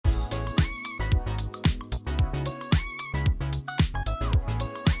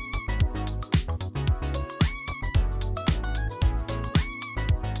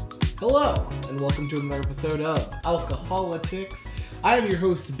Hello, and welcome to another episode of Alcoholitics. I am your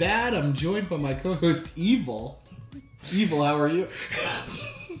host, Bad. I'm joined by my co-host, Evil. Evil, how are you?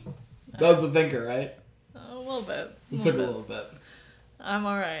 That was the thinker, right? A little bit. It took a little bit. I'm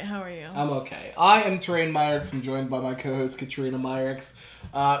alright. How are you? I'm okay. I am Terrain Myricks. I'm joined by my co-host, Katrina Myricks.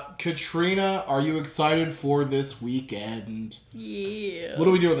 Katrina, are you excited for this weekend? Yeah. What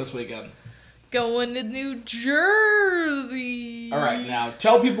are we doing this weekend? Going to New Jersey. All right, now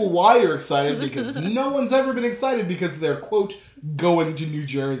tell people why you're excited, because no one's ever been excited because they're, quote, going to New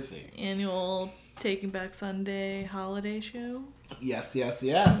Jersey. Annual Taking Back Sunday holiday show. Yes.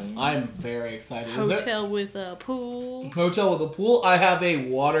 I'm very excited. Hotel with a pool. Hotel with a pool. I have a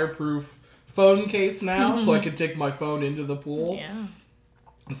waterproof phone case now, so I can take my phone into the pool. Yeah.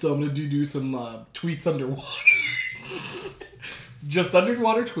 So I'm going to do some tweets underwater. Just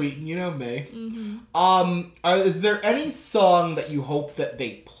underwater tweeting, you know me. Mm-hmm. Is there any song that you hope that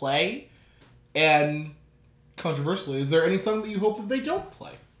they play? And controversially, is there any song that you hope that they don't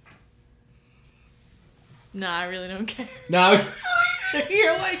play? Nah, I really don't care. No,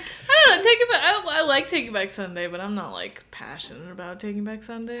 you're like... I don't know, Taking Back... I like Taking Back Sunday, but I'm not, like, passionate about Taking Back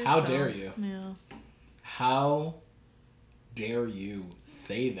Sunday. How dare you? Yeah. How dare you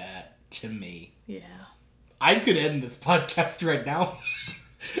say that to me? Yeah. I could end this podcast right now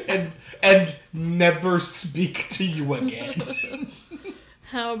and never speak to you again.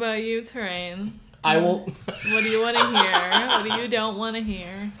 How about you, Terrain? I will... What do you want to hear? What do you don't want to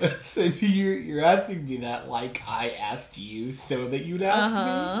hear? So you're asking me that like I asked you so that you'd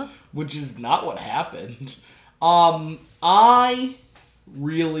ask me, which is not what happened. I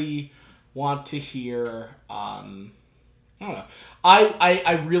really want to hear... I don't know.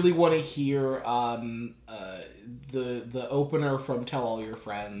 I really want to hear the opener from Tell All Your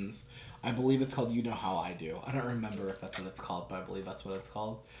Friends. I believe it's called You Know How I Do. I don't remember if that's what it's called, but I believe that's what it's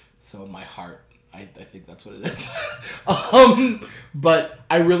called. So in my heart, I think that's what it is. But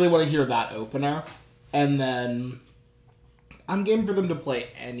I really want to hear that opener. And then I'm game for them to play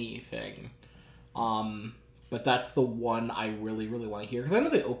anything. But that's the one I really, really want to hear. Because I know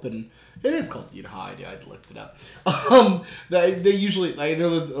they open... It is called You Know How I Do. I looked it up. They usually... I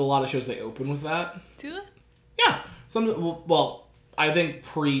know that a lot of shows, they open with that. Do it? Yeah. Well, I think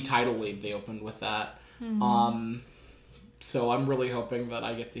pre-Tidal Wave, they opened with that. Mm-hmm. So I'm really hoping that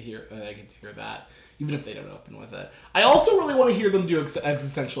I get to hear that. Even if they don't open with it. I also really want to hear them do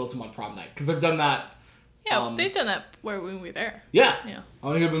Existentialism on prom night. Because they've done that... Yeah, they've done that when we were there. Yeah. Yeah. I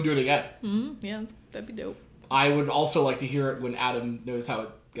want to hear them do it again. Mm-hmm. Yeah, that'd be dope. I would also like to hear it when Adam knows how it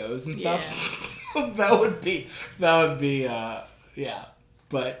goes and stuff. Yeah. that would be, yeah.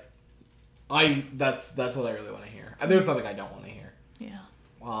 But that's what I really want to hear. And there's something I don't want to hear. Yeah.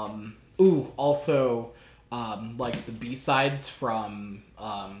 Also, like the B-sides from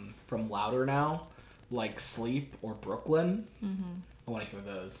Louder Now, like Sleep or Brooklyn. Mm-hmm. I want to hear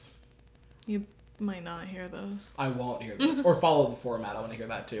those. You might not hear those. I won't hear those. Or Follow the Format. I want to hear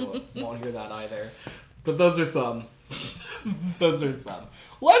that too. I won't hear that either. But those are some.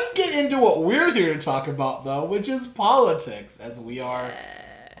 Let's get into what we're here to talk about, though, which is politics, as we are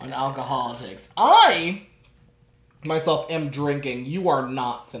on Alcoholitics. I, myself, am drinking. You are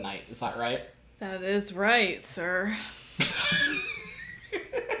not tonight. Is that right? That is right, sir.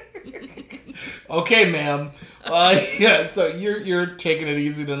 Okay, ma'am. Yeah, so you're taking it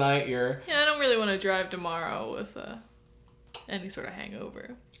easy tonight. Yeah, I don't really want to drive tomorrow with any sort of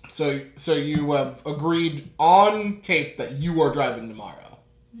hangover. So you have agreed on tape that you are driving tomorrow.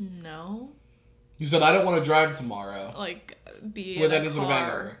 No. You said I don't want to drive tomorrow. Like be with in any a sort of car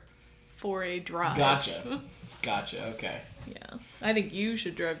hangover. For a drive. Gotcha. Okay. Yeah, I think you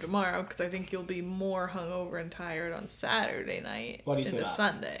should drive tomorrow because I think you'll be more hungover and tired on Saturday night Why do you say that?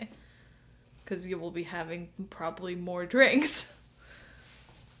 Sunday. Because you will be having probably more drinks.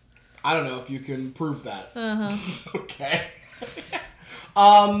 I don't know if you can prove that. Okay.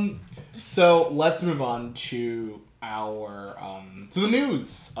 So let's move on to our to the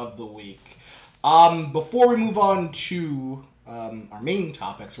news of the week. Before we move on to our main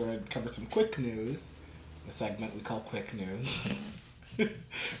topics, we're going to cover some quick news. A segment we call Quick News.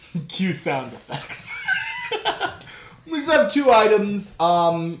 Cue sound effects. We just have two items.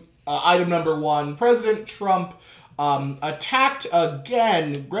 Item number one, President Trump attacked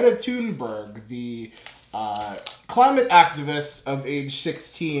again Greta Thunberg, the climate activist of age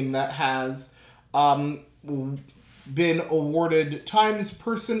 16 that has been awarded Times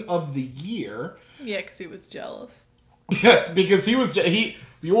Person of the Year. Yeah, because he was jealous. Yes, because he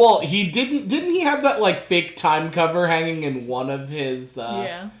didn't he have that like fake time cover hanging in one of his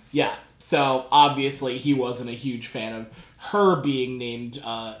yeah. So obviously he wasn't a huge fan of her being named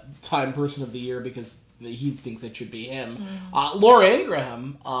Time Person of the Year because he thinks it should be him. Laura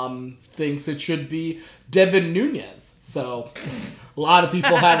Ingraham thinks it should be Devin Nunes. So a lot of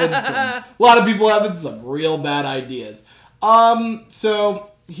people having some real bad ideas.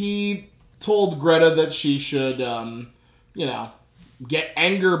 So he told Greta that she should, get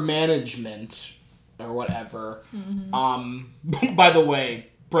anger management or whatever. By the way,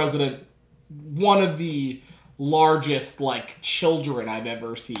 President, one of the largest children I've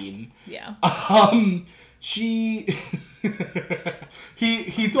ever seen. Yeah. He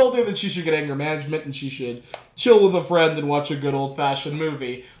told her that she should get anger management and she should chill with a friend and watch a good old fashioned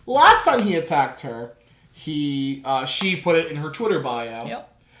movie. Last time he attacked her, she put it in her Twitter bio.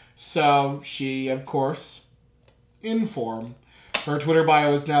 Yep. So she, of course, informed. Her Twitter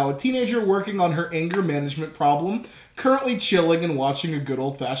bio is now a teenager working on her anger management problem, currently chilling and watching a good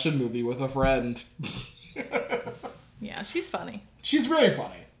old fashioned movie with a friend. Yeah, she's funny. She's really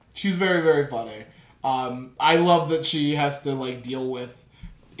funny. She's very, very funny. I love that she has to deal with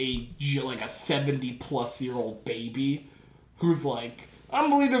a 70-plus-year-old baby who's like,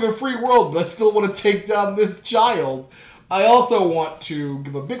 I'm the leader of the free world, but I still want to take down this child. I also want to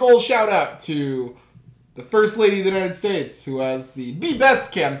give a big old shout out to the First Lady of the United States, who has the Be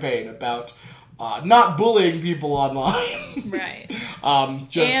Best campaign about not bullying people online. Right. And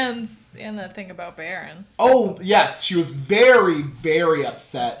that thing about Barron. Oh, yes. She was very, very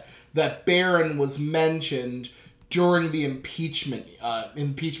upset that Barron was mentioned during the impeachment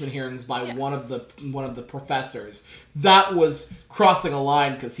hearings by one of the professors. That was crossing a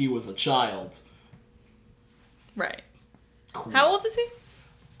line because he was a child. Right. Cool. How old is he?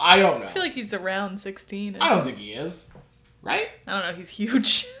 I don't know. I feel like he's around 16. I don't think he is. Right? I don't know. He's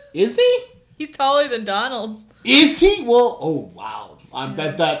huge. Is he? He's taller than Donald. Is he? Well, oh, wow. I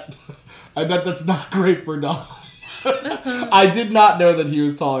bet that's not great for Donald. I did not know that he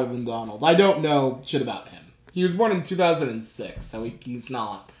was taller than Donald. I don't know shit about him. He was born in 2006, so he's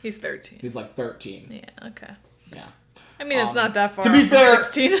not. He's 13. He's 13. Yeah, okay. Yeah. I mean, it's not that far. To be fair,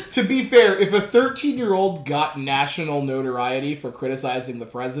 16. To be fair, if a 13-year-old got national notoriety for criticizing the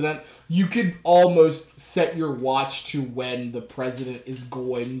president, you could almost set your watch to when the president is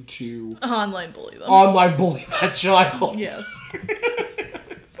going to online bully them. Online bully that child. Yes.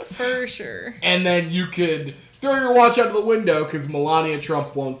 For sure. And then you could throw your watch out the window because Melania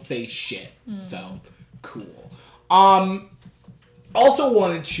Trump won't say shit. So, cool. Also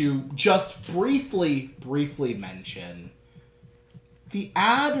wanted to just briefly mention the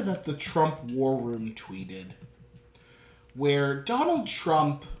ad that the Trump War Room tweeted, where Donald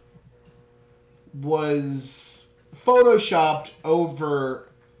Trump was photoshopped over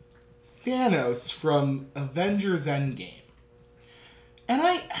Thanos from Avengers Endgame.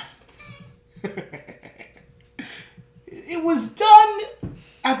 And it was done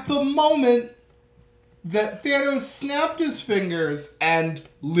at the moment that Thanos snapped his fingers and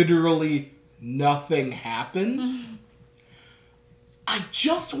literally nothing happened. I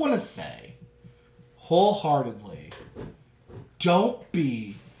just want to say, wholeheartedly, don't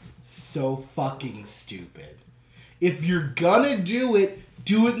be so fucking stupid. If you're gonna do it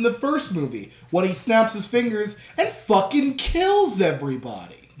in the first movie, when he snaps his fingers and fucking kills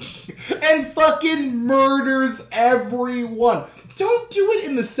everybody. And fucking murders everyone. Don't do it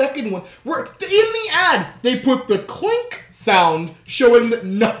in the second one, where in the ad, they put the clink sound showing that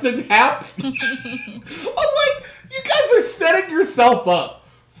nothing happened. I'm like, you guys are setting yourself up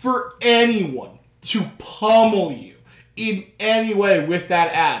for anyone to pummel you in any way with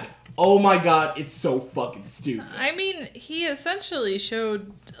that ad. Oh my god, it's so fucking stupid. I mean, he essentially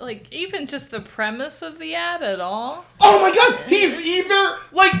showed, even just the premise of the ad at all. Oh my god, he's either,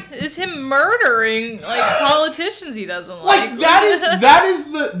 It's him murdering, politicians he doesn't like.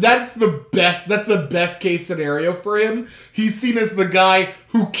 That's the best case scenario for him. He's seen as the guy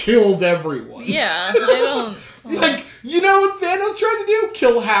who killed everyone. Yeah, I don't... You know what Thanos tried to do?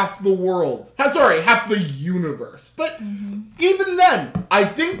 Kill half the world. Half the universe. But even then, I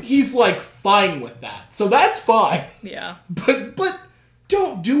think he's fine with that. So that's fine. Yeah. But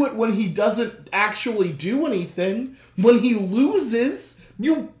don't do it when he doesn't actually do anything. When he loses,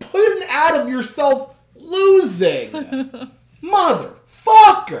 you put an ad of yourself losing.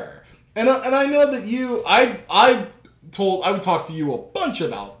 Motherfucker. And I know that I would talk to you a bunch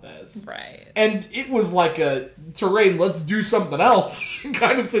about this. Right. And it was like a terrain, let's do something else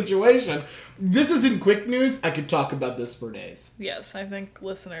kind of situation. This isn't quick news. I could talk about this for days. Yes, I think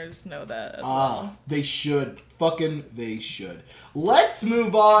listeners know that as well. They should. Fucking they should. Let's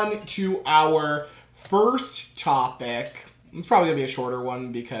move on to our first topic. It's probably going to be a shorter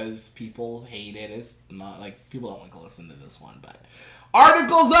one because people hate it. It's not like people don't like to listen to this one, but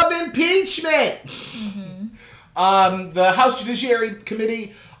articles of impeachment. The House Judiciary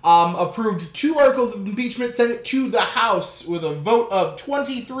Committee approved 2 articles of impeachment, sent it to the House with a vote of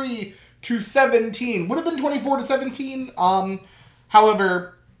 23-17. Would have been 24-17.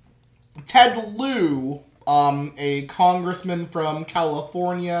 However, Ted Lieu, a congressman from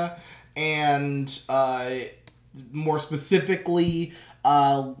California, and more specifically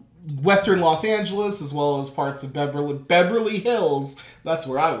Western Los Angeles, as well as parts of Beverly Hills. That's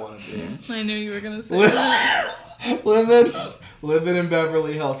where I want to be. I knew you were going to say that. Living in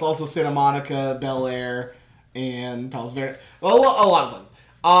Beverly Hills. Also Santa Monica, Bel Air, and Palos Verdes. A lot of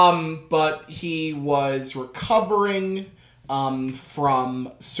places. But he was recovering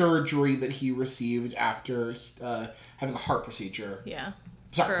from surgery that he received after having a heart procedure. Yeah.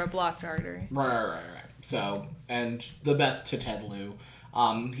 Sorry. For a blocked artery. Right. So, and the best to Ted Lieu.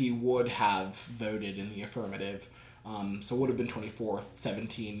 He would have voted in the affirmative. So it would have been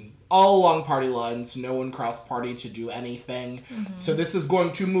 24-17. All along party lines. No one crossed party to do anything. So this is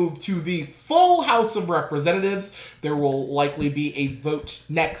going to move to the full House of Representatives. There will likely be a vote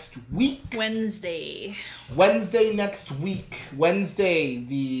next week. Wednesday Next week. Wednesday,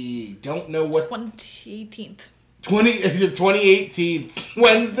 the... Don't know what... 2018th. 2018.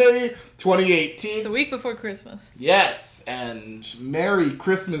 Wednesday, 2018. It's a week before Christmas. Yes, and Merry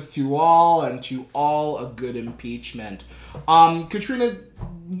Christmas to all, and to all a good impeachment. Katrina,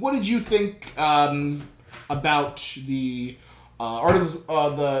 what did you think about the articles,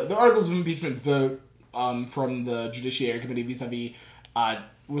 the articles of impeachment vote from the Judiciary Committee vis-a-vis?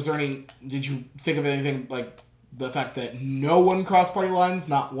 Did you think of anything like the fact that no one crossed party lines,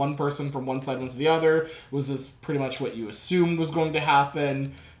 not one person from one side went to the other? Was this pretty much what you assumed was going to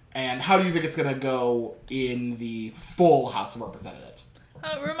happen? And how do you think it's going to go in the full House of Representatives?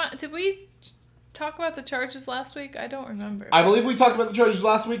 Did we talk about the charges last week? I don't remember. I believe we talked about the charges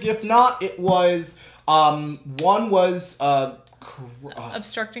last week. If not, it was, one was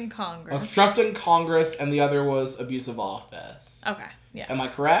obstructing Congress. Obstructing Congress, and the other was abuse of office. Okay, yeah. Am I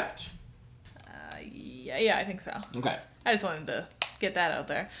correct? Yeah, I think so. Okay. I just wanted to get that out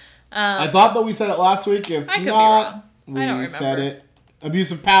there. I thought that we said it last week. If I could not, be wrong. I don't we remember. said it.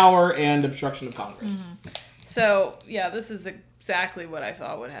 Abuse of power and obstruction of Congress. So, yeah, this is exactly what I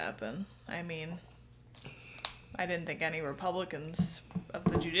thought would happen. I mean, I didn't think any Republicans of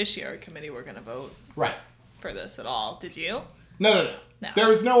the Judiciary Committee were going to vote Right. for this at all. Did you? No. No. There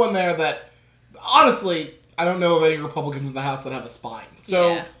was no one there that... Honestly, I don't know of any Republicans in the House that have a spine.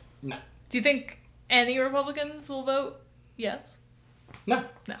 So, Yeah. no. Do you think any Republicans will vote yes? No.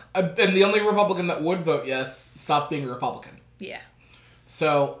 No. And the only Republican that would vote yes stopped being a Republican. Yeah.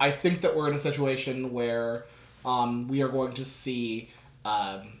 So I think that we're in a situation where we are going to see...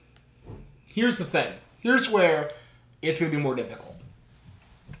 here's the thing. Here's where it's going to be more difficult.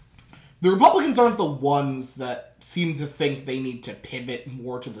 The Republicans aren't the ones that seem to think they need to pivot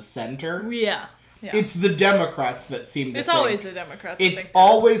more to the center. Yeah. It's the Democrats that seem to It's think... always the Democrats that It's think that.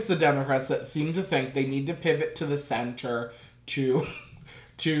 always the Democrats that seem to think they need to pivot to the center to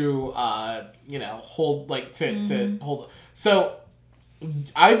hold, to hold... So,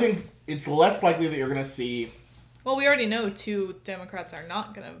 I think it's less likely that you're going to see... Well, we already know 2 Democrats are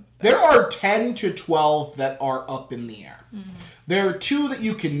not going to... There are 10 to 12 that are up in the air. There are 2 that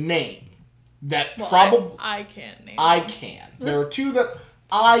you can name that probably... I can't name I them. can. There are 2 that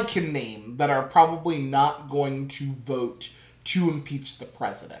I can name that are probably not going to vote to impeach the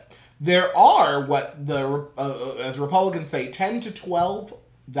president. There are what the as Republicans say, 10 to 12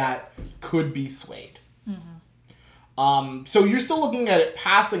 that could be swayed. So you're still looking at it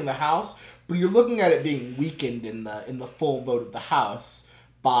passing the House, but you're looking at it being weakened in the full vote of the House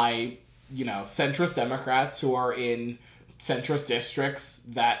by centrist Democrats who are in centrist districts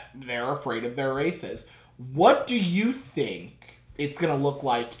that they're afraid of their races. What do you think it's going to look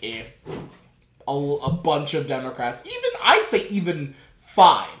like if a bunch of Democrats, I'd say even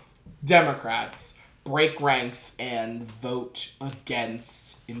 5 Democrats, break ranks and vote against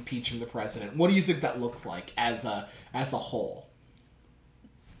impeaching the president? What do you think that looks like as a whole?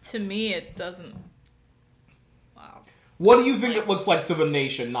 To me, it doesn't... Wow. What do you think it looks like to the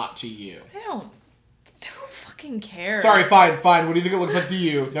nation, not to you? I don't... Who fucking cares? Sorry, fine. What do you think it looks like to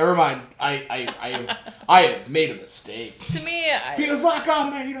you? Never mind. I have made a mistake. To me, Feels like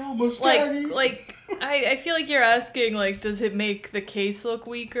I made a mistake. I feel like you're asking, does it make the case look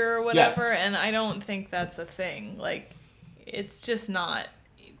weaker or whatever? Yes. And I don't think that's a thing. It's just not.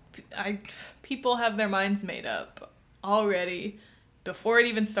 People have their minds made up already. before it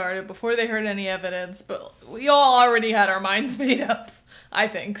even started, before they heard any evidence. But we all already had our minds made up, I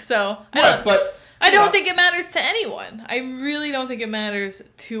think. So I don't think it matters to anyone. I really don't think it matters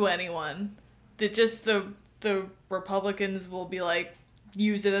to anyone. That just the Republicans will be like,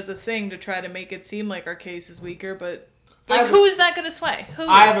 use it as a thing to try to make it seem like our case is weaker, but like, who is that going to sway? Who?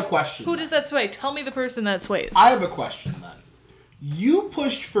 I have a question. Who does that sway? Tell me the person that sways. I have a question then. You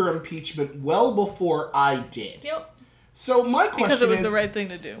pushed for impeachment well before I did. Yep. So my question is... Because it was the right thing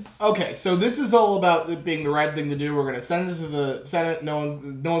to do. Okay, so this is all about it being the right thing to do. We're going to send this to the Senate. No one's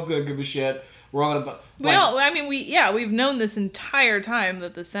going to give a shit. We're all going to... We've known this entire time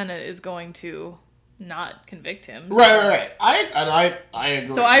that the Senate is going to not convict him. So. Right. I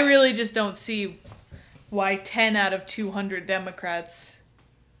agree. So I really just don't see why 10 out of 200 Democrats...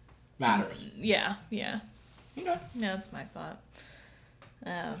 matters. Yeah. Okay. Yeah, that's my thought.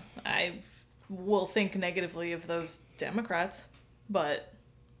 I will think negatively of those Democrats, but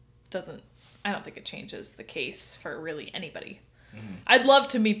I don't think it changes the case for really anybody. Mm-hmm. I'd love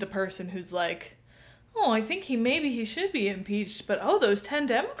to meet the person who's like, oh, I think he should be impeached, but those 10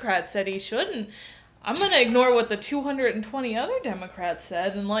 Democrats said he shouldn't. I'm going to ignore what the 220 other Democrats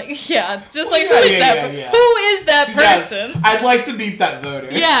said, and it's just like, who is that person? Yes, I'd like to meet that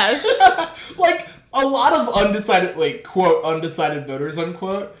voter. Yes. A lot of undecided, quote, undecided voters,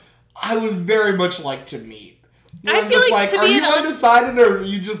 unquote, I would very much like to meet. I feel like to are be you undecided, or are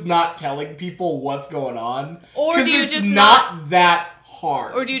you just not telling people what's going on? Or do you just not that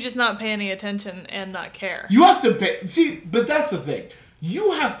hard? Or do you just not pay any attention and not care? You have to pay. See, but that's the thing.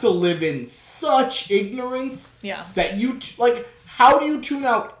 You have to live in such ignorance. Yeah. That you how do you tune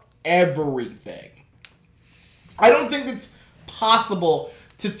out everything? I don't think it's possible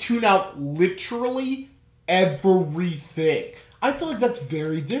to tune out literally everything. I feel like that's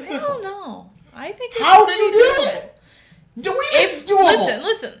very difficult. I don't know. I think it's how do you do it? It's doable.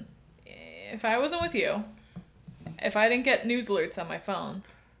 Listen. If I wasn't with you, if I didn't get news alerts on my phone,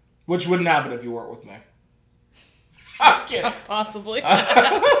 which wouldn't happen if you weren't with me. I'm kidding. Possibly.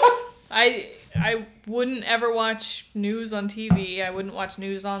 I wouldn't ever watch news on TV. I wouldn't watch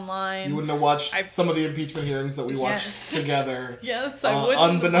news online. You wouldn't have watched some of the impeachment hearings that we watched together. Yes, I wouldn't.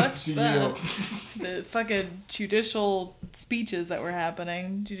 Unbeknownst to you. The fucking judicial speeches that were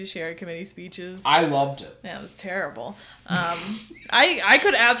happening, Judiciary Committee speeches. I loved it. Yeah, it was terrible. I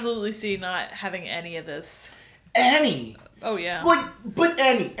could absolutely see not having any of this. Any. Oh yeah. But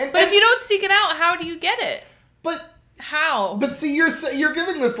any. But if you don't seek it out, how do you get it? But. How? But see, you're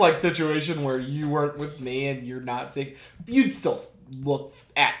giving this situation where you weren't with me and you're not sick. You'd still look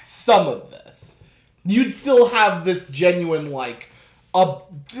at some of this. You'd still have this genuine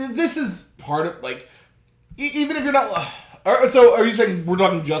this is part of even if you're not. So are you saying we're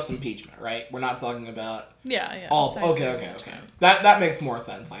talking just impeachment, right? We're not talking about. Yeah. Okay. That makes more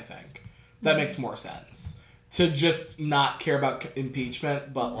sense. I think that makes more sense to just not care about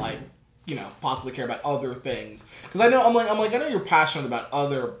impeachment, but possibly care about other things. Because I know, I know you're passionate about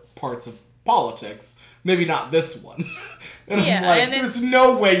other parts of politics. Maybe not this one. And there's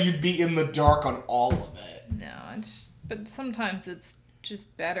no way you'd be in the dark on all of it. No, but sometimes it's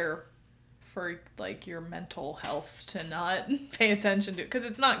just better for, your mental health to not pay attention to, because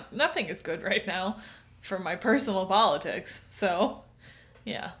nothing is good right now for my personal politics. So,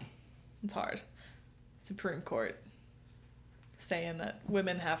 yeah, it's hard. Supreme Court saying that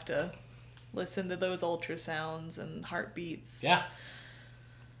women have to listen to those ultrasounds and heartbeats. Yeah.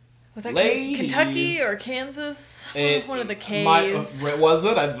 Was that Kentucky or Kansas? One of the K's. Was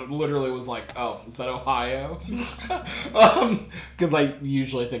it? I literally was like, oh, is that Ohio? Because I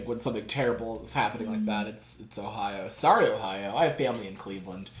usually think when something terrible is happening like that, it's Ohio. Sorry, Ohio. I have family in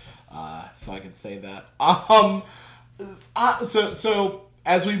Cleveland, so I can say that. So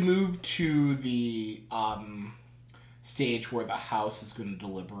as we move to the stage where the House is going to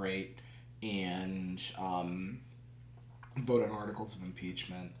deliberate and vote on articles of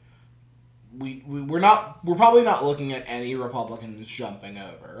impeachment, we're probably not looking at any Republicans jumping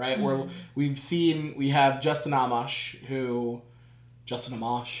over, right? Mm-hmm. We have Justin Amash who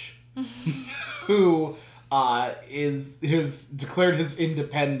has declared his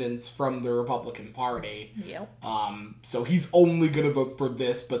independence from the Republican Party. Yep. So he's only gonna vote for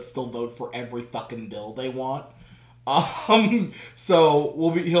this, but still vote for every fucking bill they want.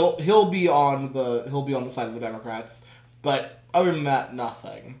 So he'll be on the side of the Democrats, but other than that,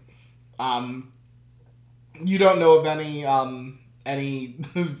 nothing. You don't know of any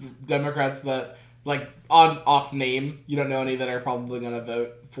Democrats that off name. You don't know any that are probably gonna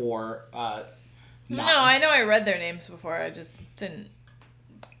vote for. No, I know I read their names before. I just didn't.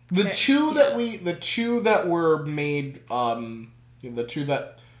 The two that were made The two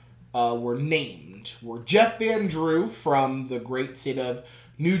that were named were Jeff Van Drew from the great state of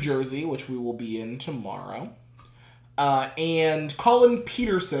New Jersey, which we will be in tomorrow, and Colin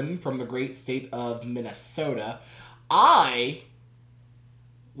Peterson from the great state of Minnesota. I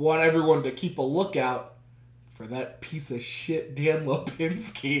want everyone to keep a lookout for that piece of shit Dan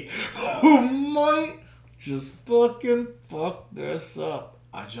Lipinski, who might just fucking fuck this up.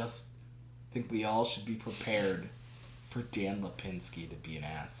 I just think we all should be prepared for Dan Lipinski to be an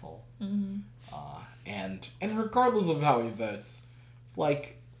asshole. Mm-hmm. And regardless of how he votes,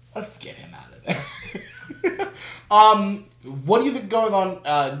 like, let's get him out of there. What do you think going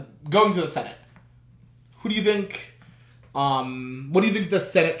to the Senate? Who do you think? What do you think the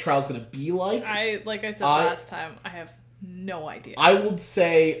Senate trial is going to be like? Like I said last time, I have no idea. I would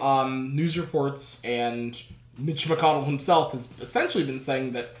say news reports and Mitch McConnell himself has essentially been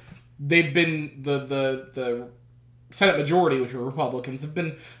saying that they've been the Senate majority, which are Republicans, have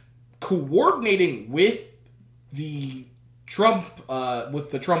been coordinating with the Trump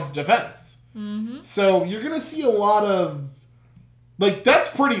defense. Mm-hmm. So you're gonna see a lot of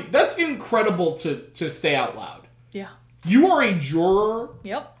that's incredible to say out loud. Yeah. You are a juror.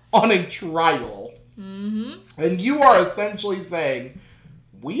 Yep. On a trial. Mm-hmm. And you are essentially saying,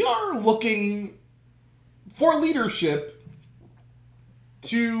 we are looking for leadership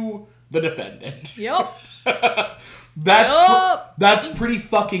to the defendant. Yep. That's pretty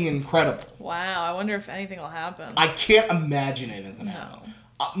fucking incredible. Wow, I wonder if anything will happen. I can't imagine anything's gonna happen.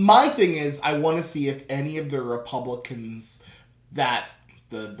 My thing is, I want to see if any of the Republicans that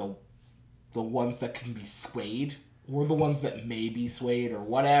the ones that can be swayed, or the ones that may be swayed, or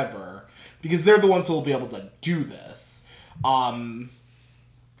whatever, because they're the ones who will be able to do this,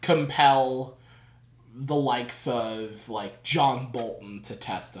 compel the likes of, like, John Bolton to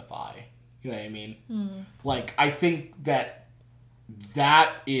testify. You know what I mean? Mm. Like, I think that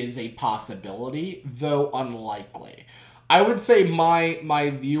is a possibility, though unlikely. I would say my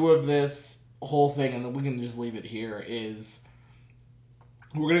view of this whole thing, and then we can just leave it here, is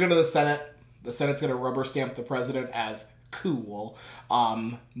we're going to go to the Senate. The Senate's going to rubber stamp the president as cool.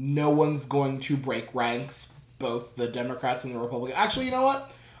 No one's going to break ranks, both the Democrats and the Republicans. Actually, you know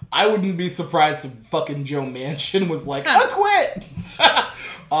what? I wouldn't be surprised if fucking Joe Manchin was like, I quit!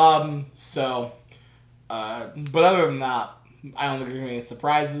 But other than that, I don't think there's going to be any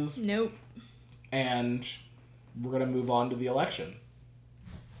surprises. Nope. And we're going to move on to the election.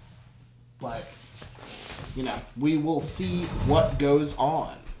 But, you know, we will see what goes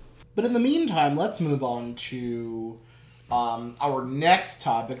on. But in the meantime, let's move on to our next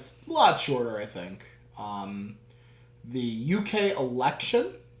topic. It's a lot shorter, I think. The UK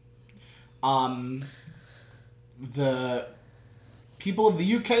election. The people of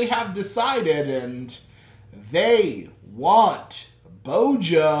the UK have decided, and they want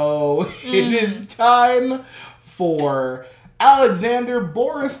Bojo. It is time for Alexander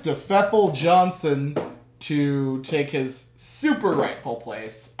Boris de Pfeffel Johnson to take his super rightful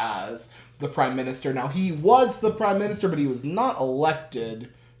place as the Prime Minister. Now, he was the Prime Minister, but he was not elected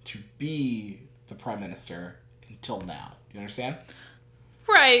to be the Prime Minister until now. You understand?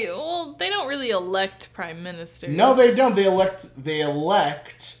 Right. Well, they don't really elect Prime Ministers. No, they don't. They elect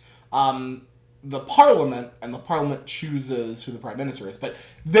the Parliament, and the Parliament chooses who the Prime Minister is. But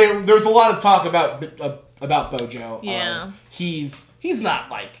there's a lot of talk about Bojo. Yeah. He's not,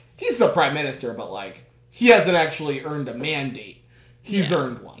 like, he's the Prime Minister, but, like, he hasn't actually earned a mandate. He's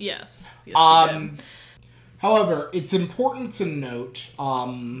earned one. Yes. However, it's important to note,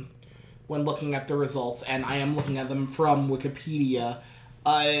 when looking at the results, and I am looking at them from Wikipedia,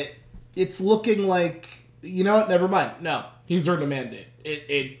 it's looking like, you know what, never mind. No, he's earned a mandate.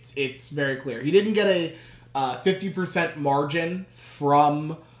 It's very clear. He didn't get a 50% margin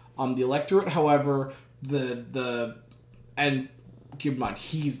from the electorate. However, and keep in mind,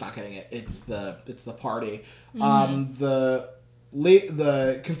 he's not getting it. It's the party. Mm-hmm. The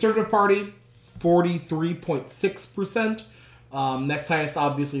Conservative Party, 43.6%. Next highest,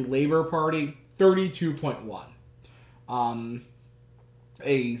 obviously, Labour Party, 32.1%.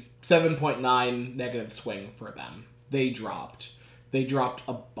 A 7.9 negative swing for them. They dropped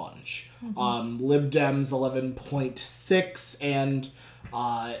a bunch. Mm-hmm. Lib Dems 11.6, and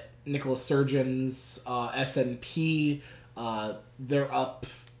Nicola Sturgeon's SNP, they're up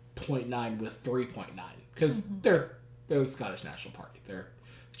 0.9 with 3.9, because they're the Scottish National Party. They're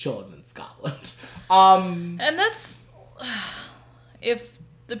chilling in Scotland. And that's if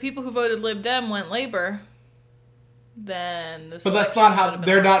the people who voted Lib Dem went Labour. Then this. But that's not how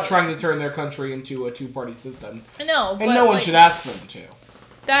they're not trying to turn their country into a two-party system. No, and no one should ask them to.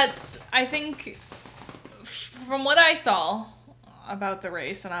 That's, I think, from what I saw, about the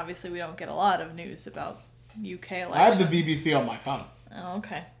race, and obviously we don't get a lot of news about UK election. I have the BBC on my phone. Oh,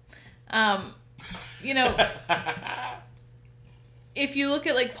 okay. You know, if you look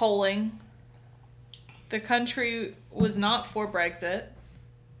at like polling, the country was not for Brexit.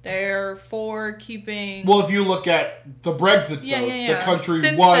 They're for keeping. Well, if you look at the Brexit vote, the country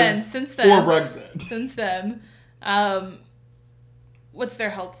since for then, Brexit. Since then, what's their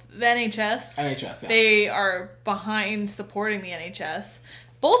health? The NHS. NHS, yeah. They are behind supporting the NHS.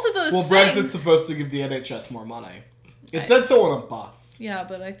 Both of those. Well, things, Brexit's supposed to give the NHS more money. It said so on a bus. Yeah,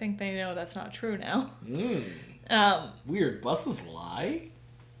 but I think they know that's not true now. Weird. Buses lie?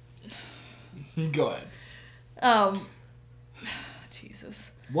 Go ahead. Jesus.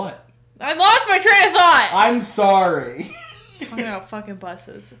 What? I lost my train of thought! I'm sorry. Talking about fucking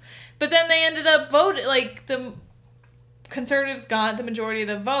buses. But then they ended up voting, like, the Conservatives got the majority of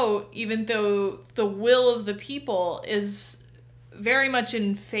the vote, even though the will of the people is very much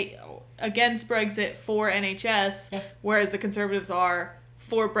against Brexit for NHS, whereas the Conservatives are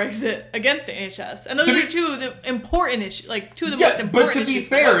for Brexit against the NHS. And those are two of the important issues, like two of the most important issues.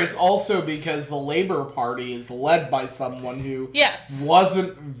 But to be fair, it's also because the Labour Party is led by someone who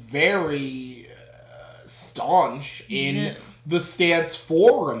wasn't very staunch in the stance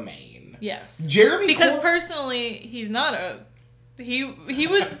for Remain. Yes. Personally, he's not a... He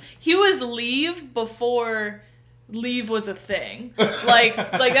was Leave before Leave was a thing. Like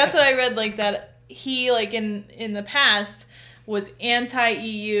that's what I read, like that he, like in the past, was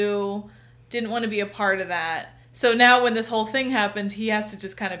anti-EU, didn't want to be a part of that. So now when this whole thing happens, he has to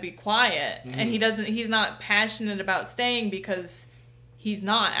just kind of be quiet. Mm-hmm. And he's not passionate about staying because he's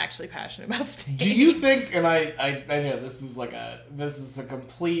not actually passionate about staying. Do you think, and I know this is a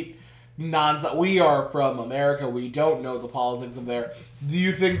complete nonsense. We are from America. We don't know the politics of there. Do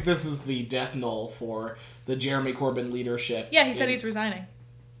you think this is the death knell for the Jeremy Corbyn leadership? Yeah, he said he's resigning.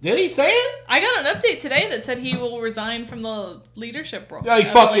 Did he say it? I got an update today that said he will resign from the leadership role. Yeah, he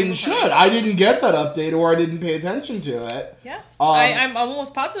fucking should. I didn't get that update, or I didn't pay attention to it. Yeah. I'm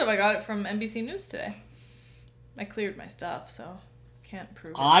almost positive I got it from NBC News today. I cleared my stuff, so can't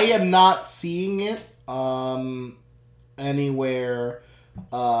prove it. I am not seeing it anywhere.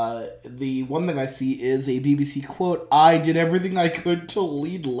 The one thing I see is a BBC quote, "I did everything I could to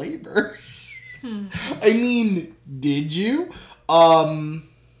lead Labour." I mean, did you?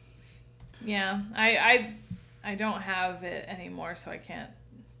 Yeah, I don't have it anymore, so I can't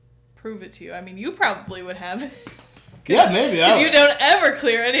prove it to you. I mean, you probably would have it. Yeah, maybe. Because you don't ever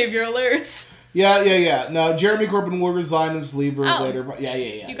clear any of your alerts. Yeah. No, Jeremy Corbyn will resign as Leaver later. Yeah.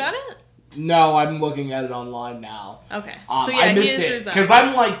 You got it? No, I'm looking at it online now. Okay. So yeah, he is resigned. Because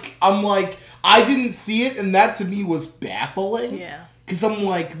I'm like, I didn't see it, and that to me was baffling. Yeah. Because I'm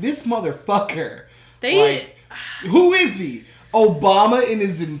like, this motherfucker. Who is he? Obama in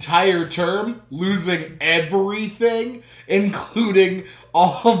his entire term, losing everything, including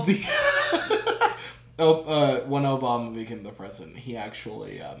all of the... when Obama became the president, he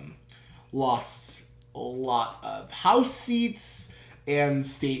actually lost a lot of House seats and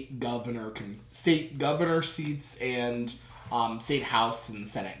state governor seats and state House and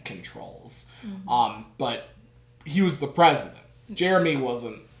Senate controls. Mm-hmm. But he was the president. Jeremy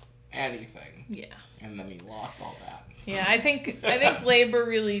wasn't anything. Yeah. And then he lost all that. Yeah, I think Labour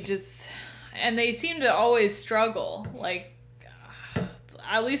really just, and they seem to always struggle, like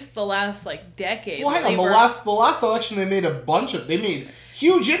at least the last decade. Well, hang on, the last election they made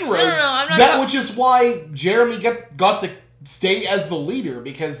huge inroads. No, I'm not. Which is why Jeremy got to stay as the leader,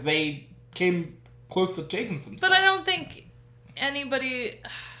 because they came close to taking some stuff. But I don't think anybody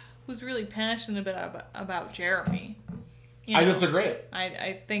who's really passionate about Jeremy. I disagree.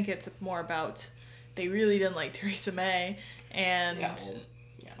 I think it's more about they really didn't like Theresa May and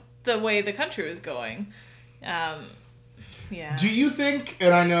the way the country was going. Yeah. Do you think,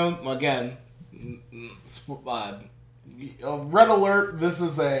 and I know, again, red alert, this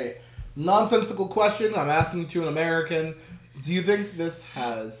is a nonsensical question I'm asking to an American. Do you think this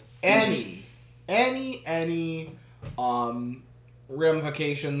has any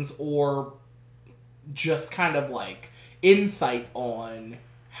ramifications or just kind of insight on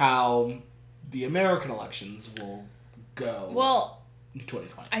how the American elections will go in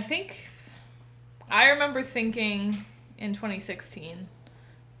 2020? I remember thinking in 2016,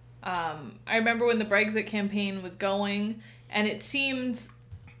 I remember when the Brexit campaign was going, and it seemed,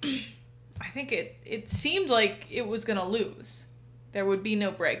 it seemed like it was going to lose. There would be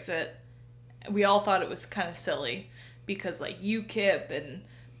no Brexit. We all thought it was kind of silly because UKIP and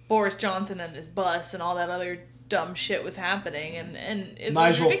Boris Johnson and his bus and all that other dumb shit was happening, and it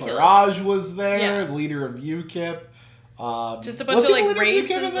was ridiculous. Nigel Farage was there, the leader of UKIP. Just a bunch of like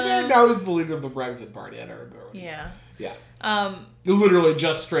racism. No, he's the leader of the Brexit party. I don't remember. Yeah. Yeah. Literally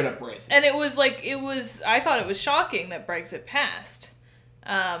just straight up racist. And it was I thought it was shocking that Brexit passed.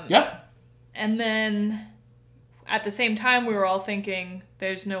 Yeah. And then at the same time, we were all thinking,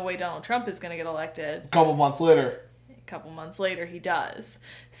 there's no way Donald Trump is going to get elected. A couple months later, he does.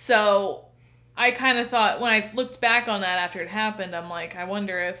 So I kind of thought, when I looked back on that after it happened, I'm like, I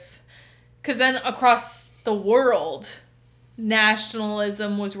wonder if... Because then across the world,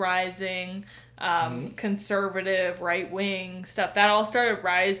 nationalism was rising, conservative, right-wing stuff. That all started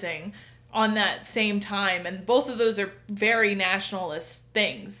rising on that same time, and both of those are very nationalist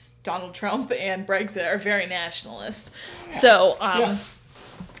things. Donald Trump and Brexit are very nationalist. So,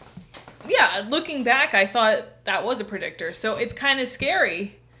 looking back, I thought that was a predictor. So it's kind of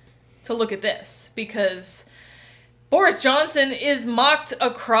scary to look at this, because Boris Johnson is mocked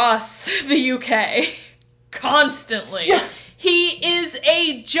across the UK constantly. Yeah. He is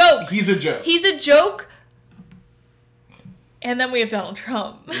a joke. He's a joke. And then we have Donald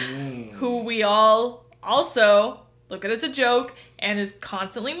Trump, who we all also look at as a joke and is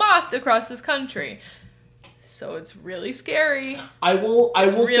constantly mocked across this country. So it's really scary. I will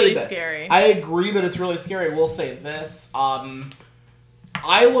say this. Scary. I agree that it's really scary. I will say this.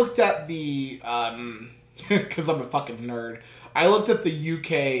 I looked at the because I'm a fucking nerd. I looked at the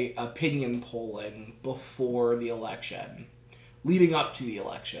UK opinion polling before the election, leading up to the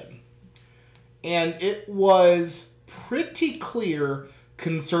election, and it was pretty clear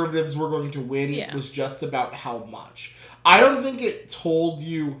Conservatives were going to win. Yeah. It was just about how much. I don't think it told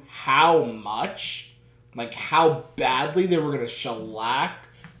you how much, like how badly they were going to shellac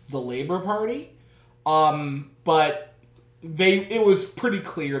the Labour Party. But it was pretty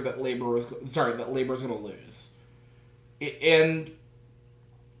clear that Labour was going to lose. And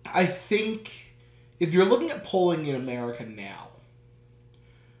I think if you're looking at polling in America now,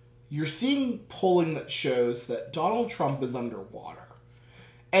 you're seeing polling that shows that Donald Trump is underwater.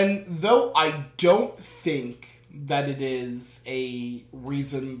 And though I don't think that it is a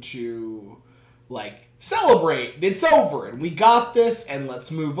reason to, like, celebrate, it's over, and we got this, and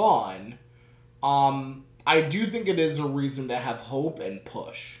let's move on, I do think it is a reason to have hope and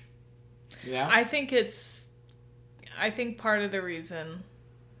push. Yeah? I think a big part of the reason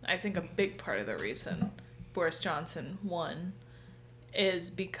Boris Johnson won is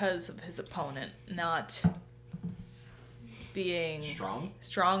because of his opponent not being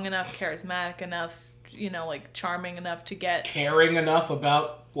strong enough, charismatic enough, like charming enough to get... Caring enough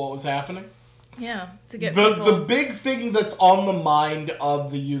about what was happening? Yeah, to get the big thing that's on the mind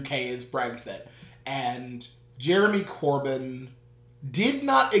of the UK is Brexit. And Jeremy Corbyn did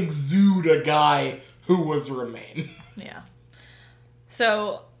not exude a guy who was Remain. Yeah.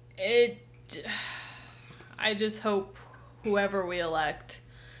 So, I just hope whoever we elect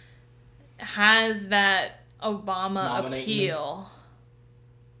has that Obama Nominate appeal.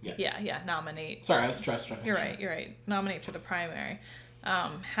 Me. Yeah, nominate. Sorry, I was just trying to... You're right. Nominate for the primary.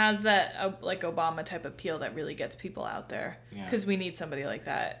 Has that, like, Obama type appeal that really gets people out there. Because we need somebody like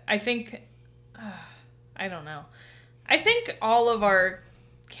that. I think... I don't know. I think all of our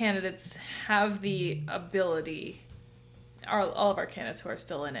candidates have the ability... all of our candidates who are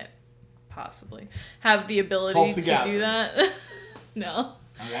still in it, possibly, have the ability Tulsi to Gabbard. do that. No.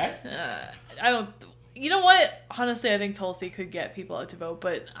 Okay. I don't... You know what? Honestly, I think Tulsi could get people out to vote,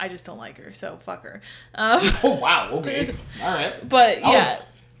 but I just don't like her, so fuck her. Oh, wow. Okay. All right. But, yeah.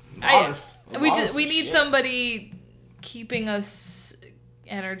 Honest. We need somebody keeping us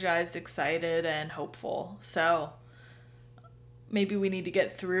energized, excited, and hopeful. So maybe we need to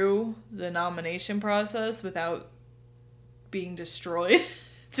get through the nomination process without being destroyed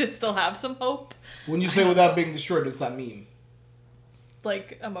to still have some hope. When you say without being destroyed, what does that mean?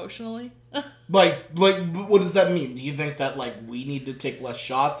 Like, emotionally? like, what does that mean? Do you think that, like, we need to take less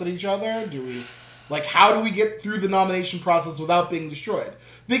shots at each other? Do we... Like, how do we get through the nomination process without being destroyed?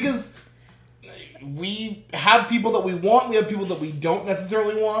 Because we have people that we want, we have people that we don't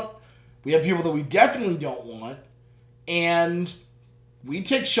necessarily want, we have people that we definitely don't want, and we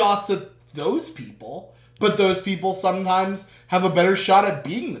take shots at those people, but those people sometimes have a better shot at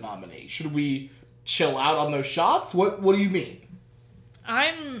being the nominee. Should we chill out on those shots? What do you mean?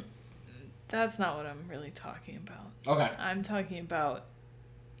 That's not what I'm really talking about. Okay. I'm talking about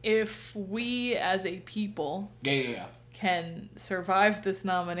if we as a people can survive this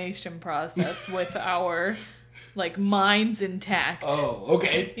nomination process with our, like, minds intact. Oh,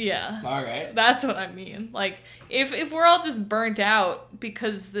 okay. Yeah. All right. That's what I mean. Like, if we're all just burnt out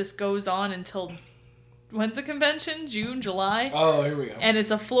because this goes on until... When's the convention? June, July? Oh, here we go. And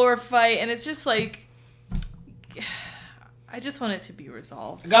it's a floor fight, and it's just like... I just want it to be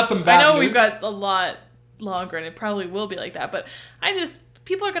resolved. I got some bad I know news. we've got a lot longer, and it probably will be like that, but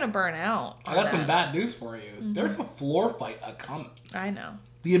people are going to burn out. I got some bad news for you. Mm-hmm. There's a floor fight coming. I know.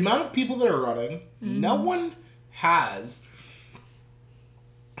 The amount of people that are running, no one has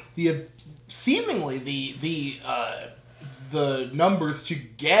seemingly the numbers to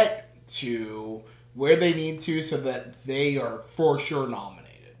get to where they need to so that they are for sure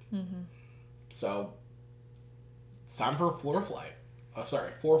nominated. Mm-hmm. So it's time for a floor fight. Oh,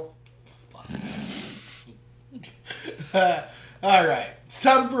 sorry, floor. All right, it's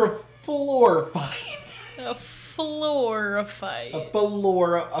time for a floor fight. A floor fight. A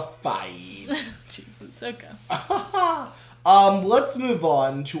floor fight. Jesus. Okay. Let's move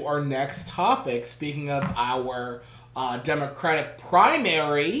on to our next topic. Speaking of our Democratic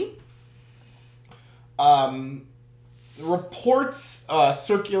primary, reports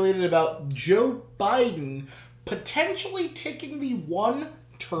circulated about Joe Biden potentially taking the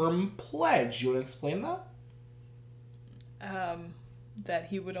one-term pledge. You want to explain that? That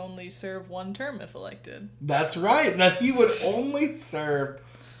he would only serve one term if elected. That's right. That he would only serve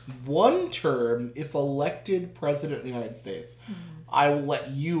one term if elected president of the United States. Mm-hmm. I will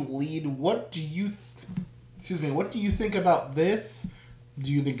let you lead. What do you think about this?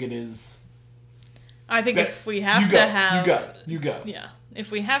 Do you think it is? I think if we have to have... You go. Yeah.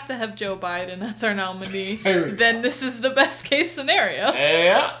 If we have to have Joe Biden as our nominee, then this is the best case scenario.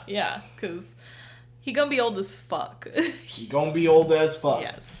 Yeah. Yeah, because he gonna be old as fuck. He gonna be old as fuck.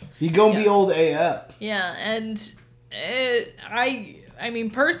 Yes. He gonna be old AF. Yeah, and I mean,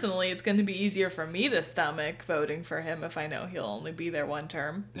 personally, it's going to be easier for me to stomach voting for him if I know he'll only be there one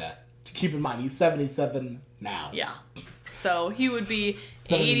term. Yeah. Keep in mind, he's 77 now. Yeah. So he would be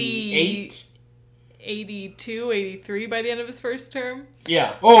 78? 82, 83 by the end of his first term.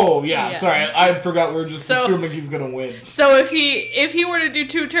 Yeah. Oh, yeah. Sorry, I forgot we were just assuming he's going to win. So if he were to do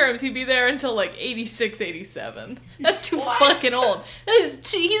 2 terms, he'd be there until like 86, 87. That's too fucking old.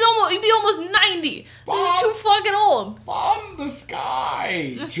 He'd be almost 90. That's too fucking old. Bomb the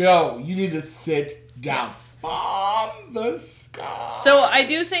sky. Joe, you need to sit down. Yes. Bomb the sky. So I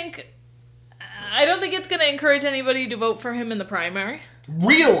don't think it's going to encourage anybody to vote for him in the primary.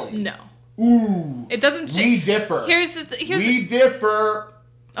 Really? No. Ooh. It doesn't We differ. We differ.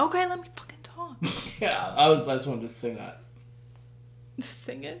 Okay, let me fucking talk. Yeah, I just wanted to sing that.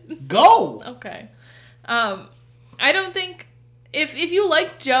 Sing it? Go! Okay. I don't think... If you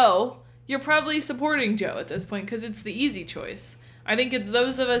like Joe, you're probably supporting Joe at this point, because it's the easy choice. I think it's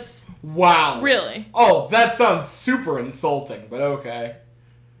those of us... Wow. Really. Oh, that sounds super insulting, but okay.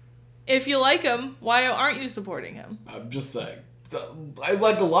 If you like him, why aren't you supporting him? I'm just saying. I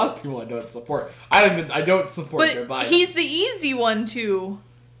like a lot of people I don't support. I don't support Joe Biden. But he's the easy one to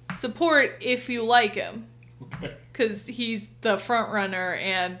support if you like him. Okay. Because he's the front runner,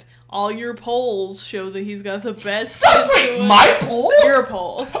 and all your polls show that he's got the best. Wait, my polls? Your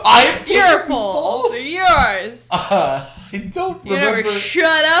polls. I'm your polls. They're yours. I don't you remember. You never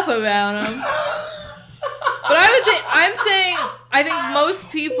shut up about them. But I think most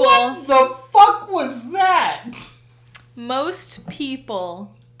people. What the fuck was that? Most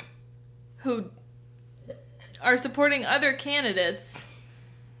people who are supporting other candidates,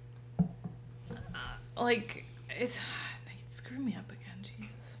 it's screw me up again,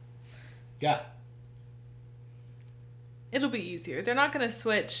 Jesus. Yeah. It'll be easier. They're not going to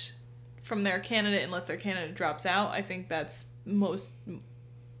switch from their candidate unless their candidate drops out. I think that's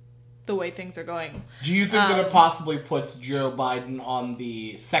the way things are going. Do you think that it possibly puts Joe Biden on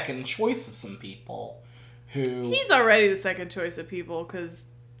the second choice of some people? He's already the second choice of people, because...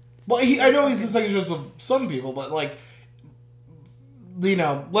 Well, I know he's the second choice of some people, but,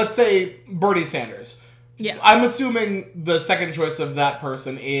 let's say Bernie Sanders. Yeah. I'm assuming the second choice of that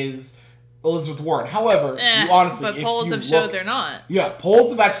person is Elizabeth Warren. However, but polls have showed they're not. Yeah,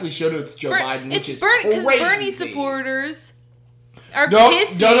 polls have actually showed it's Joe Biden, which is crazy. Because Bernie supporters... are no,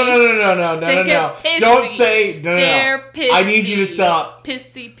 pissy. No. Pissy. Don't say no. They're pissy. I need you to stop.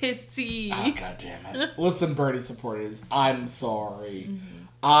 Pissy. Oh, God damn it. Listen, Bernie supporters, I'm sorry. Mm-hmm.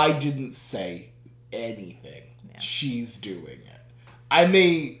 I didn't say anything. Yeah. She's doing it. I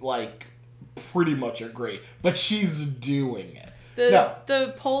may, pretty much agree, but she's doing it.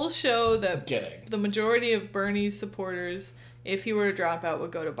 The polls show that Kidding. The majority of Bernie's supporters, if he were to drop out,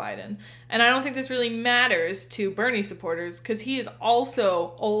 would go to Biden. And I don't think this really matters to Bernie supporters, because he is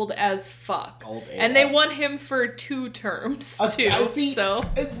also old as fuck. And they want him for 2 terms, too. I was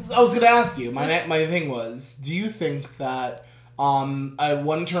going to ask you, my thing was, do you think that a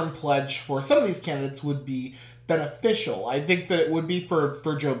one-term pledge for some of these candidates would be beneficial? I think that it would be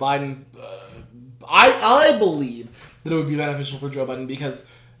for Joe Biden. I believe that it would be beneficial for Joe Biden because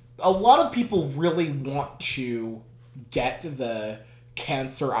a lot of people really want to get the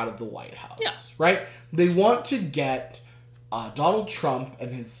cancer out of the White House, right? They want to get Donald Trump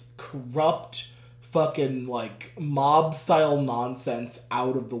and his corrupt fucking, like, mob-style nonsense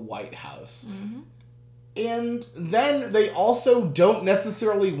out of the White House. Mm-hmm. And then they also don't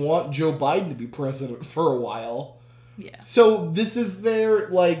necessarily want Joe Biden to be president for a while. Yeah. So this is their,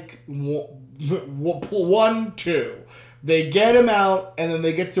 like, 1-2. They get him out, and then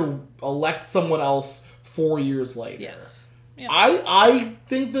they get to elect someone else 4 years later. Yes. Yeah. I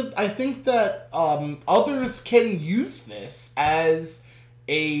think that others can use this as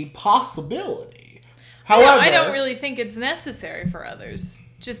a possibility. However, I don't really think it's necessary for others.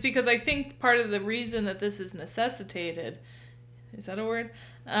 Just because I think part of the reason that this is necessitated, is that a word?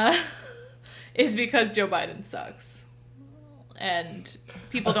 Is because Joe Biden sucks. And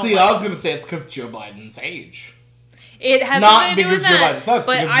people don't I was going to say it's because Joe Biden's age. It has not nothing to do with because Joe that. Biden sucks,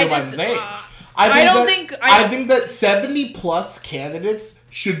 but because I Joe just, Biden's age. I think that 70 plus candidates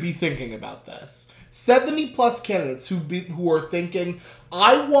should be thinking about this. 70 plus candidates who are thinking,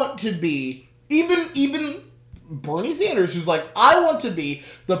 I want to be, even Bernie Sanders, who's like, I want to be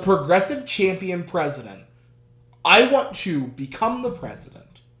the progressive champion president. I want to become the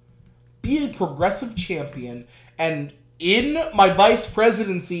president, be a progressive champion, and in my vice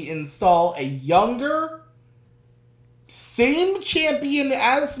presidency install a younger, same champion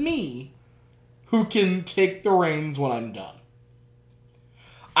as me, who can take the reins when I'm done.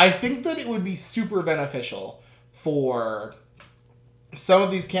 I think that it would be super beneficial for some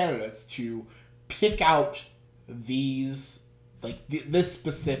of these candidates to pick out these, like, this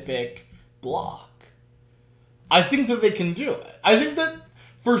specific block. I think that they can do it. I think that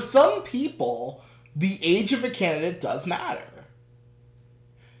for some people, the age of a candidate does matter.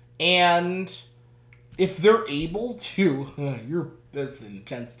 And if they're able to, that's an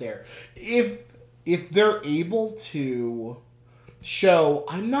intense stare. If they're able to show,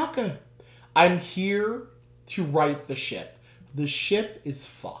 I'm here to right the ship. The ship is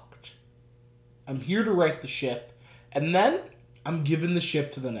fucked. I'm here to right the ship, and then I'm giving the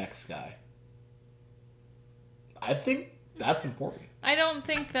ship to the next guy. I think that's important. I don't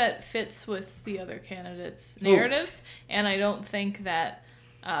think that fits with the other candidates' narratives, and I don't think that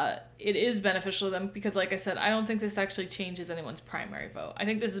it is beneficial to them because, like I said, I don't think this actually changes anyone's primary vote. I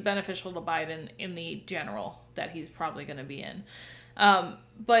think this is beneficial to Biden in the general that he's probably going to be in.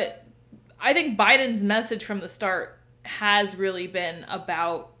 But I think Biden's message from the start has really been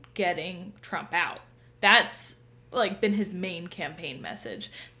about getting Trump out. That's like been his main campaign message.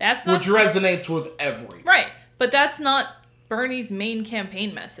 That's not, which resonates with everyone. Right, but that's not Bernie's main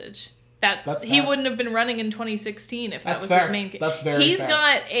campaign message. That's he wouldn't have been running in 2016 if that was his main. That's very He's fair.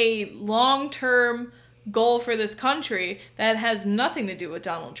 got a long-term goal for this country that has nothing to do with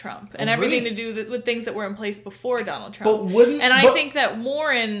Donald Trump and everything to do with things that were in place before Donald Trump. I think that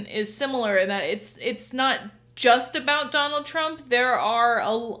Warren is similar in that it's not just about Donald Trump.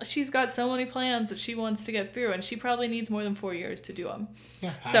 She's got so many plans that she wants to get through, and she probably needs more than 4 years to do them.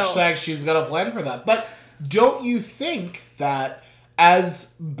 Yeah, hashtag she's got a plan for that. But don't you think that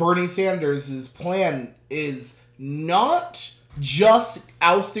as Bernie Sanders' plan is not just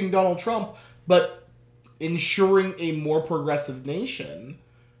ousting Donald Trump, but ensuring a more progressive nation,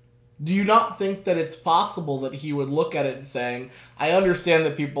 do you not think that it's possible that he would look at it and saying, I understand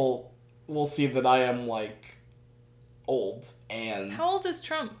that people will see that I am, like, old, and... How old is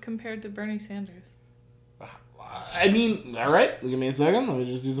Trump compared to Bernie Sanders? I mean, all right, give me a second. Let me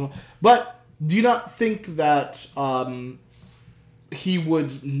just do some... But do you not think that he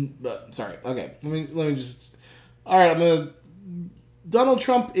would... sorry, okay. Let me just... All right, I'm going to... Donald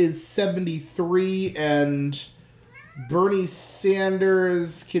Trump is 73, and Bernie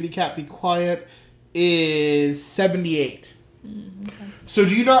Sanders, kitty cat be quiet, is 78. Okay. So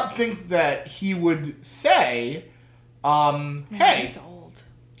do you not think that he would say, hey... He's old.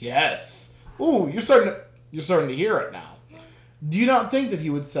 Yes. Ooh, you're starting to hear it now. Do you not think that he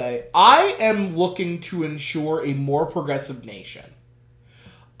would say, I am looking to ensure a more progressive nation.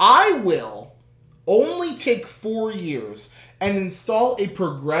 I will only take 4 years and install a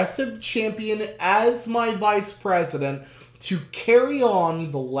progressive champion as my vice president to carry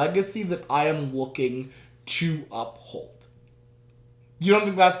on the legacy that I am looking to uphold. You don't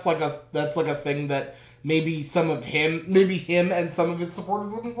think that's like a thing that maybe him and some of his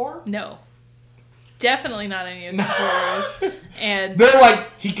supporters are looking for? No. Definitely not any of his supporters. And they're like,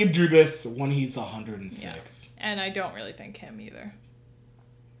 he can do this when he's 106. Yeah. And I don't really think him either.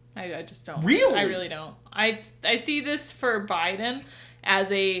 I just don't. Really? I really don't. I see this for Biden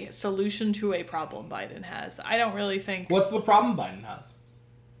as a solution to a problem Biden has. I don't really think... What's the problem Biden has?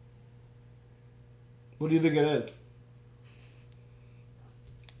 What do you think it is?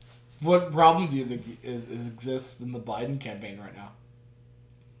 What problem do you think exists in the Biden campaign right now?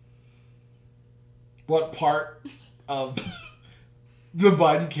 What part of the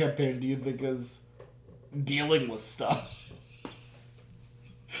Biden campaign do you think is dealing with stuff?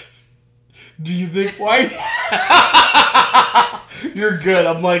 Do you think why? You're good.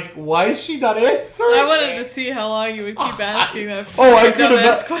 I'm like, why is she not answering? I wanted to see how long you would keep asking that. Oh, I could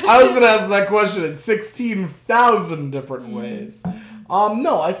have. I was gonna ask that question in 16,000 different ways.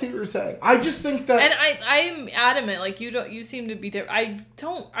 No, I see what you're saying. I just think that, and I'm adamant. Like you seem to be different. I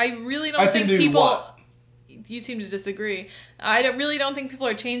really don't think seem to be people. what? You seem to disagree. Really don't think people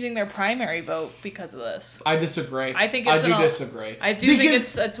are changing their primary vote because of this. I disagree. I think disagree. I do think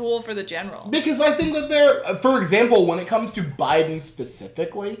it's a tool for the general. Because I think that for example, when it comes to Biden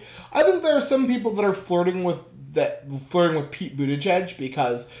specifically, I think there are some people that are flirting with Pete Buttigieg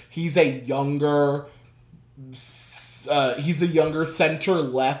because he's a younger center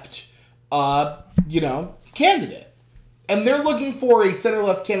left, candidate, and they're looking for a center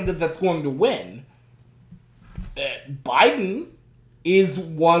left candidate that's going to win. Biden is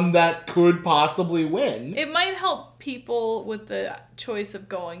one that could possibly win. It might help people with the choice of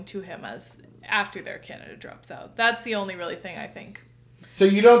going to him as after their candidate drops out. That's the only really thing I think. So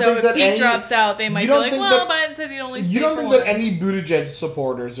you don't think that if Pete drops out, they might be like, well, Biden said he'd only stay You don't think that any Buttigieg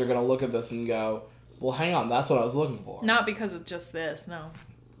supporters are going to look at this and go, well, hang on, that's what I was looking for. Not because of just this, no.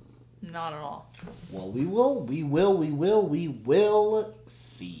 Not at all. Well, we will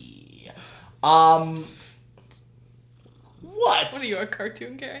see. What? What are you, a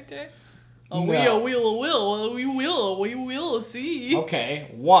cartoon character? No. We will see. Okay,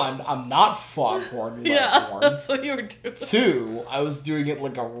 one, I'm not Foghorn Yeah, that's what you were doing. Two, I was doing it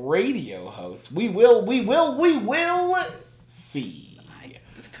like a radio host. We will see.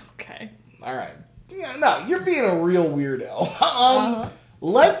 Okay. All right. Yeah, no, you're being a real weirdo.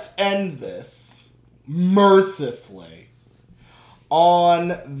 Let's end this mercifully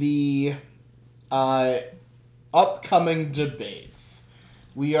on the upcoming debates.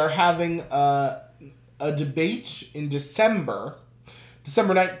 We are having a debate in December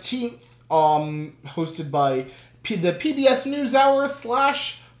 19th, hosted by the PBS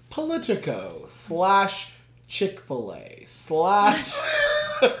NewsHour / Politico / Chick-fil-A /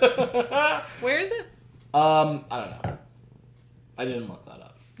 Where is it? I don't know. I didn't look that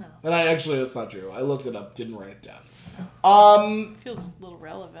up. No. And that's not true. I looked it up, didn't write it down. Feels a little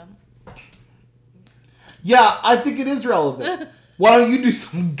relevant. Yeah, I think it is relevant. Why don't you do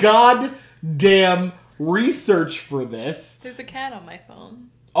some goddamn research for this? There's a cat on my phone.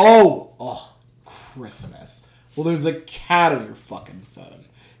 Oh, Christmas. Well, there's a cat on your fucking phone.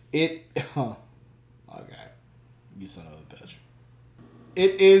 Okay. You son of a bitch.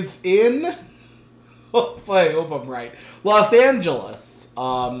 It is in... I hope I'm right. Los Angeles.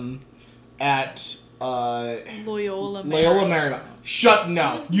 At... Loyola Marymount.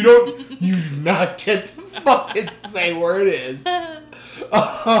 No. You do not get to fucking say where it is.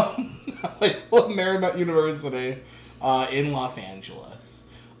 Loyola Marymount University in Los Angeles.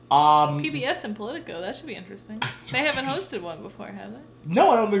 PBS and Politico, that should be interesting. They haven't hosted one before, have they? No,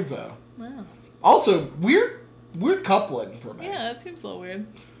 I don't think so. No. Also, weird coupling for me. Yeah, that seems a little weird.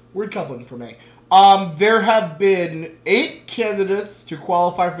 Weird coupling for me. There have been 8 candidates to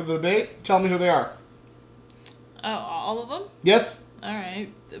qualify for the debate. Tell me who they are. Oh, all of them? Yes. All right.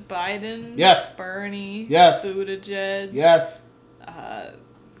 Biden. Yes. Bernie. Yes. Buttigieg. Yes.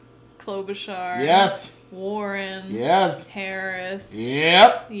 Klobuchar. Yes. Warren. Yes. Harris.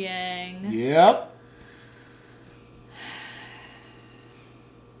 Yep. Yang. Yep.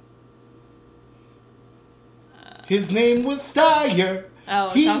 His name was Steyer. Oh,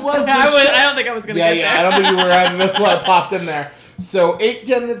 he was. I don't think I was gonna get there. I don't think you were either. That's why I popped in there. So 8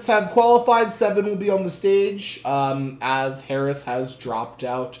 candidates have qualified. 7 will be on the stage. As Harris has dropped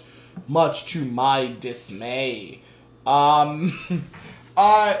out, much to my dismay.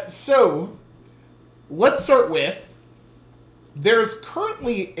 So let's start with. There's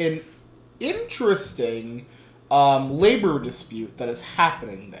currently an interesting labor dispute that is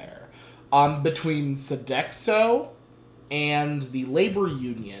happening there between Sodexo and the labor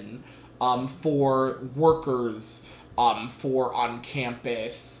union for workers for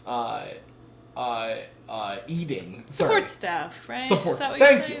on-campus eating. Support staff, right? Support Is that staff. what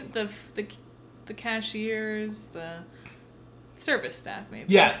Thank you're saying? The cashiers, the service staff,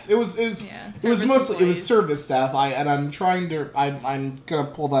 maybe. Yes, it was mostly employees. service staff. I'm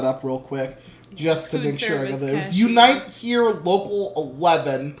gonna pull that up real quick just to Food make sure that service there's cashiers. Unite Here Local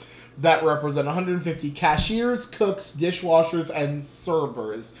 11 that represent 150 cashiers, cooks, dishwashers, and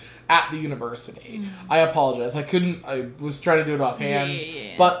servers at the university. I apologize. I was trying to do it offhand,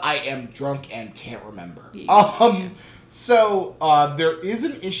 Yeah. but I am drunk and can't remember. Yeah. So there is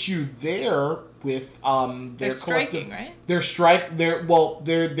an issue there with their They're striking, right?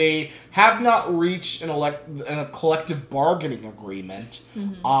 They have not reached a collective bargaining agreement,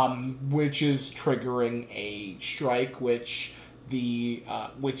 which is triggering a strike, which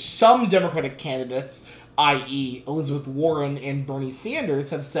some Democratic candidates, i.e. Elizabeth Warren and Bernie Sanders,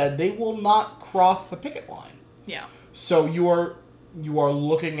 have said they will not cross the picket line. Yeah. So you are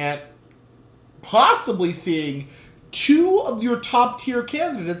looking at possibly seeing two of your top tier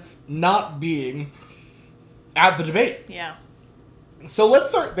candidates not being at the debate. Yeah. So let's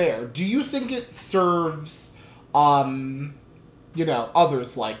start there. Do you think it serves, others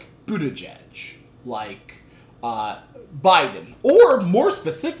like Buttigieg, like Biden, or more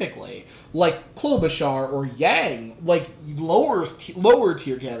specifically, like Klobuchar or Yang, like lower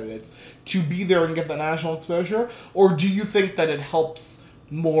tier candidates, to be there and get the national exposure? Or do you think that it helps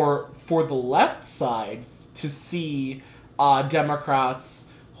more for the left side to see Democrats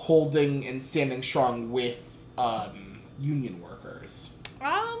holding and standing strong with union workers?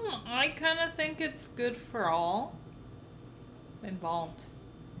 I kind of think it's good for all involved.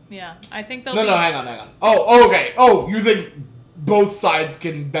 Yeah, I think they'll No, hang on. Oh, okay. Oh, you think both sides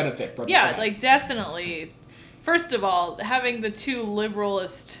can benefit from it? Yeah, Okay. like, definitely. First of all, having the two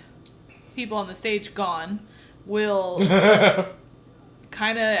liberalist people on the stage gone will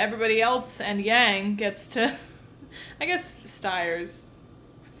kind of everybody else, and Yang gets to, I guess Steyer's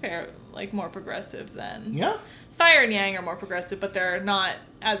more progressive than... Yeah. Steyer and Yang are more progressive, but they're not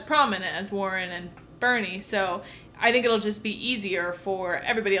as prominent as Warren and Bernie, so I think it'll just be easier for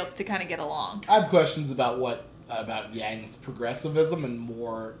everybody else to kind of get along. I have questions about Yang's progressivism, and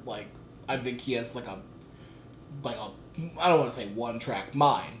more like, I think he has like a I don't want to say one-track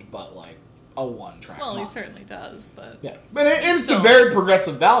mind, but like a one-track mind. Well, he certainly does, but... Yeah, but it's still a very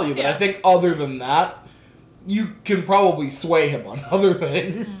progressive value, but I Yeah. think other than that, you can probably sway him on other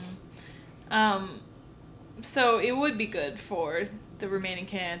things. So it would be good for the remaining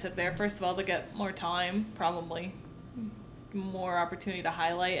candidates up there. First of all, to get more time, probably more opportunity to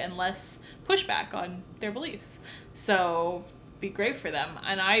highlight and less pushback on their beliefs. So be great for them.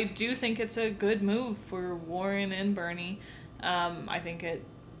 And I do think it's a good move for Warren and Bernie. I think it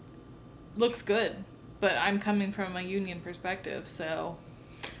looks good, but I'm coming from a union perspective, so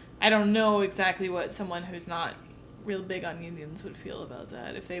I don't know exactly what someone who's not real big on unions would feel about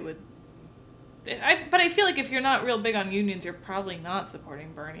that. If they would... But I feel like if you're not real big on unions, you're probably not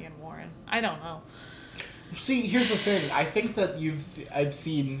supporting Bernie and Warren. I don't know. See, here's the thing. I think that I've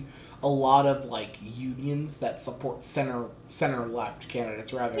seen a lot of like unions that support center left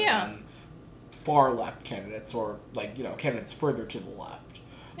candidates rather than far left candidates, or like candidates further to the left.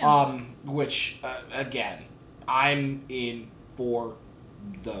 Yeah. Which again, I'm in for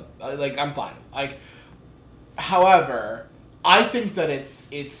the I'm fine. Like, however, I think that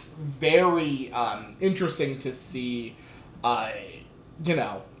it's very interesting to see,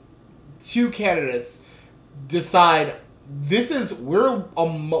 two candidates decide we're a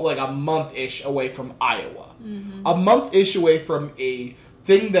month-ish away from Iowa. Mm-hmm. A month-ish away from a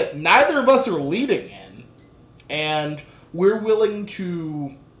thing that neither of us are leading in, and we're willing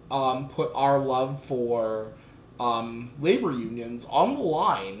to put our love for labor unions on the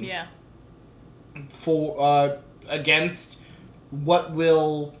line. Yeah. For against what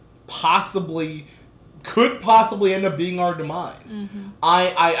could possibly end up being our demise. Mm-hmm.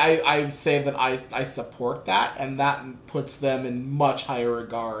 I say that I support that, and that puts them in much higher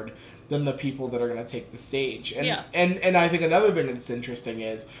regard than the people that are going to take the stage. And, Yeah. and I think another thing that's interesting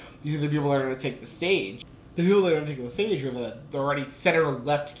is these are the people that are going to take the stage. The people that are going to take the stage are the already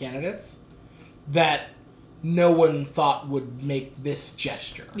center-left candidates that no one thought would make this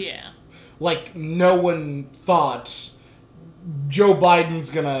gesture. Yeah. Like, no one thought Joe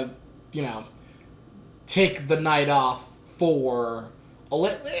Biden's gonna, take the night off for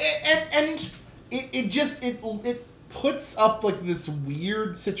and it puts up like this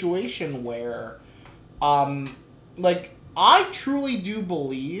weird situation where, I truly do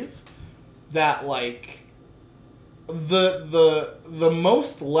believe that like the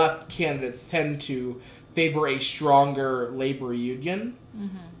most left candidates tend to favor a stronger labor union,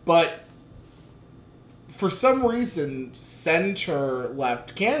 but for some reason,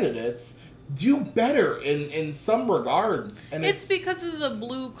 center-left candidates do better in some regards. And It's because of the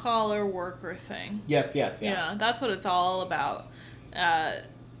blue-collar worker thing. Yes. Yeah, that's what it's all about.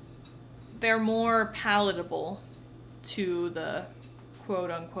 they're more palatable to the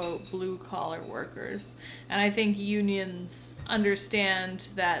quote-unquote blue-collar workers. And I think unions understand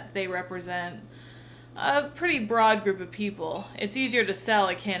that they represent a pretty broad group of people. It's easier to sell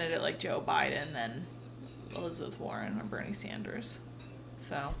a candidate like Joe Biden than Elizabeth Warren or Bernie Sanders.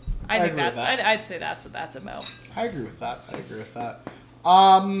 So I think that's I'd say that's what that's about. I agree with that.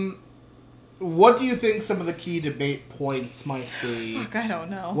 What do you think some of the key debate points might be? Fuck, I don't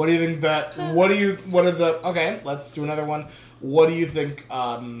know. What do you think okay, let's do another one. What do you think,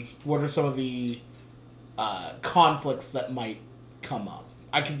 what are some of the conflicts that might come up?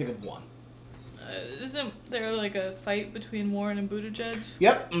 I can think of one. Isn't there like a fight between Warren and Buttigieg?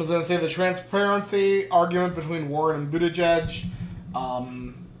 Yep, I was going to say the transparency argument between Warren and Buttigieg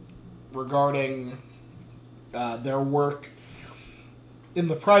regarding their work in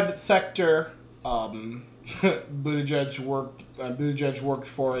the private sector. Buttigieg worked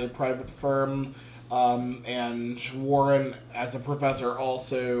for a private firm, and Warren, as a professor,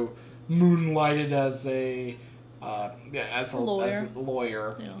 also moonlighted as a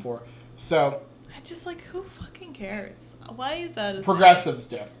lawyer Yeah. for. So I just like, who fucking cares? Why is that a progressives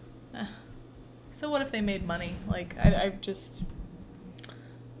do. So what if they made money? Like, I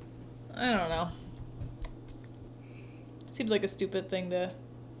don't know. Seems like a stupid thing to...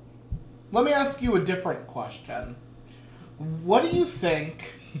 Let me ask you a different question. What do you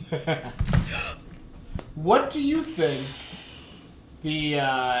think... What do you think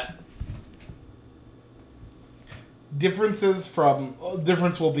the difference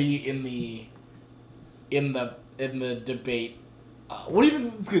will be in the debate? What do you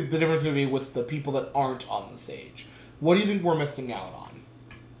think the difference is going to be with the people that aren't on the stage? What do you think we're missing out on?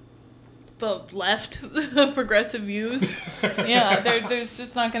 The left progressive views. Yeah, there's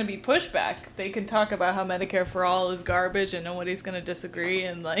just not going to be pushback. They can talk about how Medicare for All is garbage and nobody's going to disagree,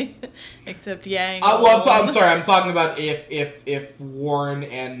 and like, except Yang. I'm sorry. I'm talking about if Warren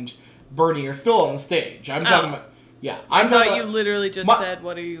and Bernie are still on the stage. I'm talking about. Yeah, I thought you literally just said,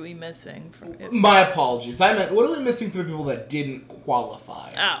 "What are we missing?" My apologies. I meant, what are we missing for the people that didn't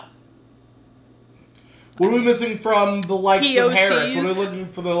qualify? Oh. What are we missing from the likes POCs? of Harris? What are we looking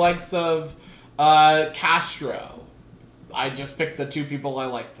for the likes of Castro? I just picked the two people I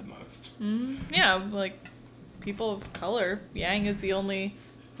like the most. Yeah, like people of color. Yang is the only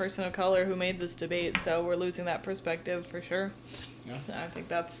person of color who made this debate, so we're losing that perspective for sure. Yeah. I think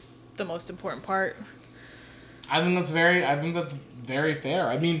that's the most important part. I think that's very fair.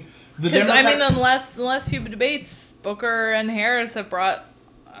 I mean, the last few debates, Booker and Harris have brought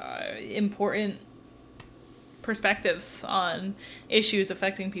important perspectives on issues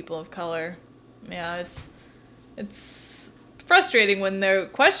affecting people of color. Yeah, it's frustrating when their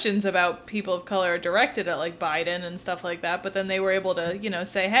questions about people of color are directed at like Biden and stuff like that, but then they were able to,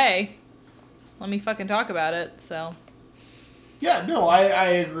 say, hey, let me fucking talk about it. So yeah, no, I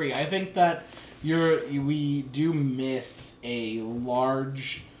agree. I think that we do miss a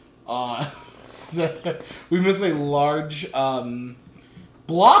large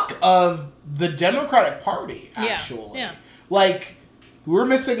block of the Democratic Party, actually. Yeah. Like, we're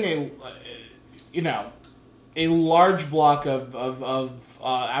missing a large block of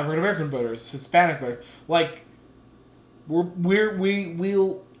African American voters, Hispanic voters. Like,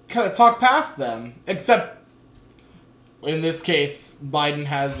 we'll kind of talk past them, except in this case, Biden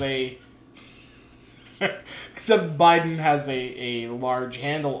has a large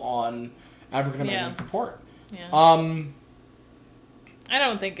handle on African American support. Yeah. I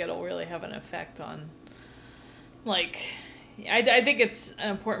don't think it'll really have an effect on, like, I think it's an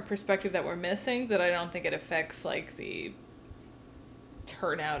important perspective that we're missing, but I don't think it affects, like, the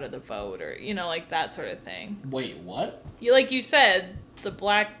turnout of the vote or, like, that sort of thing. Wait, what? Like you said, the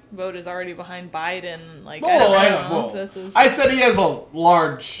black vote is already behind Biden. Like, I said he has a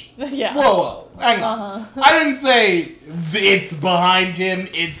large... Yeah. Whoa, hang on. I didn't say it's behind him,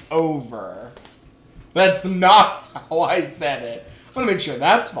 it's over. That's not how I said it. I want to make sure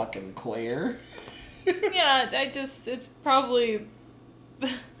that's fucking clear. Yeah, it's probably,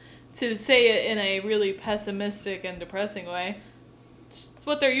 to say it in a really pessimistic and depressing way, it's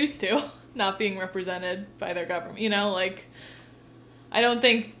what they're used to, not being represented by their government. Like, I don't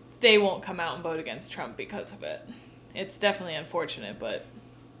think they won't come out and vote against Trump because of it. It's definitely unfortunate, but,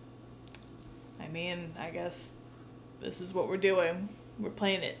 I mean, I guess this is what we're doing. We're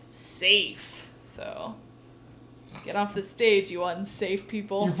playing it safe, so... Get off the stage, you unsafe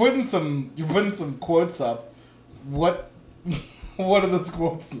people. You're putting some quotes up. What do those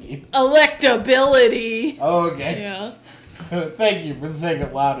quotes mean? Electability. Oh, okay. Yeah. Thank you for saying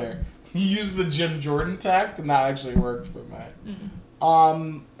it louder. You used the Jim Jordan tact, and that actually worked for me.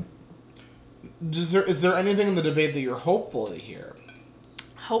 Mm-hmm. Is there anything in the debate that you're hopeful to hear?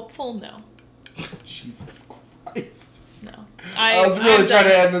 Hopeful? No. Jesus Christ. No. I was really trying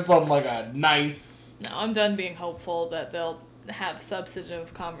to end this on like a nice... No, I'm done being hopeful that they'll have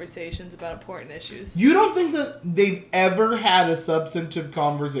substantive conversations about important issues. You don't think that they've ever had a substantive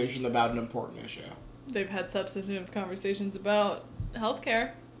conversation about an important issue? They've had substantive conversations about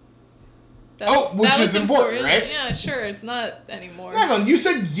healthcare. Which is important, right? Yeah, sure. It's not anymore. Hang on, you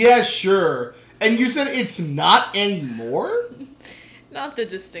said yeah, sure, and you said it's not anymore? Not the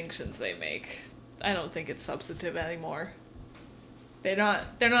distinctions they make. I don't think it's substantive anymore. They're not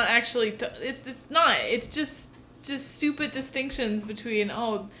actually... It's not. It's just stupid distinctions between,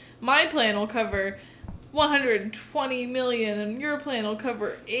 my plan will cover 120 million, and your plan will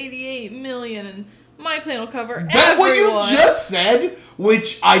cover 88 million, and my plan will cover everyone. That what you just said,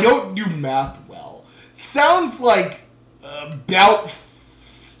 which I don't do math well, sounds like about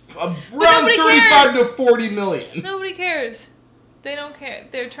around 35 to 40 million. Nobody cares. They don't care.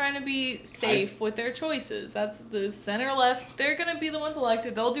 They're trying to be safe with their choices. That's the center left. They're going to be the ones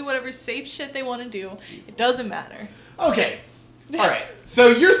elected. They'll do whatever safe shit they want to do. It doesn't matter. Okay. All right. So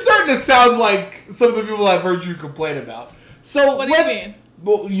you're starting to sound like some of the people I've heard you complain about. So what do you mean?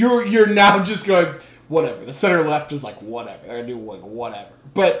 Well, you're now just going, whatever. The center left is like, whatever. They're going to do like whatever.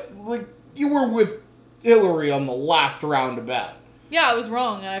 But like you were with Hillary on the last roundabout. Yeah, I was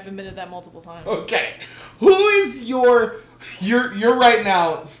wrong. I've admitted that multiple times. Okay. Who is your... You're right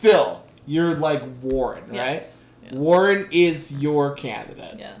now, still, you're like Warren, right? Yes. Yeah. Warren is your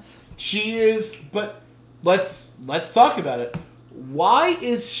candidate. Yes. She is, but let's talk about it. Why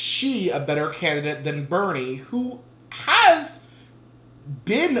is she a better candidate than Bernie, who has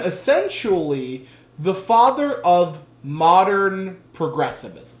been essentially the father of modern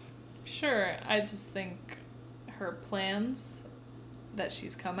progressivism? Sure, I just think her plans that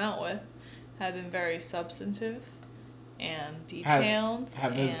she's come out with have been very substantive and detailed.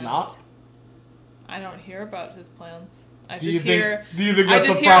 Have his not? I don't hear about his plans. Do you think that's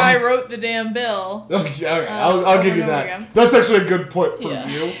the problem? I wrote the damn bill. Okay, all right. I'll give you that. Again. That's actually a good point for Yeah.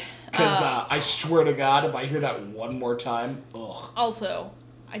 you. Because I swear to God, if I hear that one more time, ugh. Also,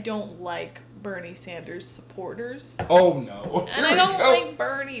 I don't like Bernie Sanders supporters. Oh, no. And I don't like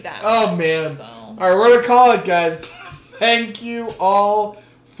Bernie that much. Oh, man. So. All right, we're going to call it, guys. Thank you all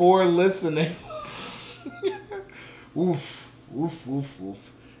for listening. Oof. Oof, oof,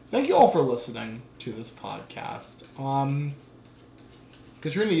 oof. Thank you all for listening to this podcast.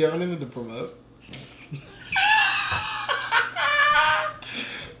 Katrina, you have anything to promote?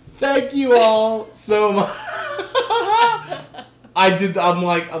 Thank you all so much. I'm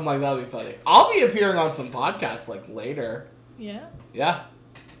like, that'll be funny. I'll be appearing on some podcasts like later. Yeah? Yeah.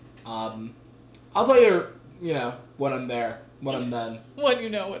 I'll tell you, when I'm there, when I'm done. When you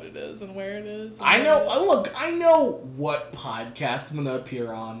know what it is and where it is. I know what podcasts I'm going to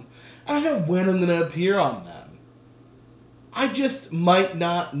appear on. And I know when I'm going to appear on them. I just might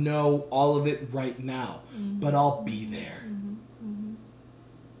not know all of it right now. Mm-hmm. But I'll be there. Mm-hmm. Mm-hmm.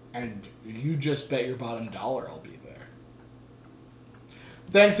 And you just bet your bottom dollar I'll be there.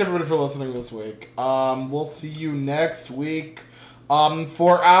 Thanks everybody for listening this week. We'll see you next week.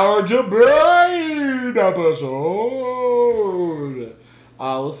 For our debate episode.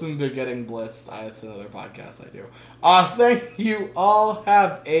 Listen to Getting Blitzed. It's another podcast I do. Thank you all.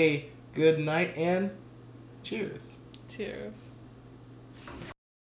 Have a good night and cheers. Cheers.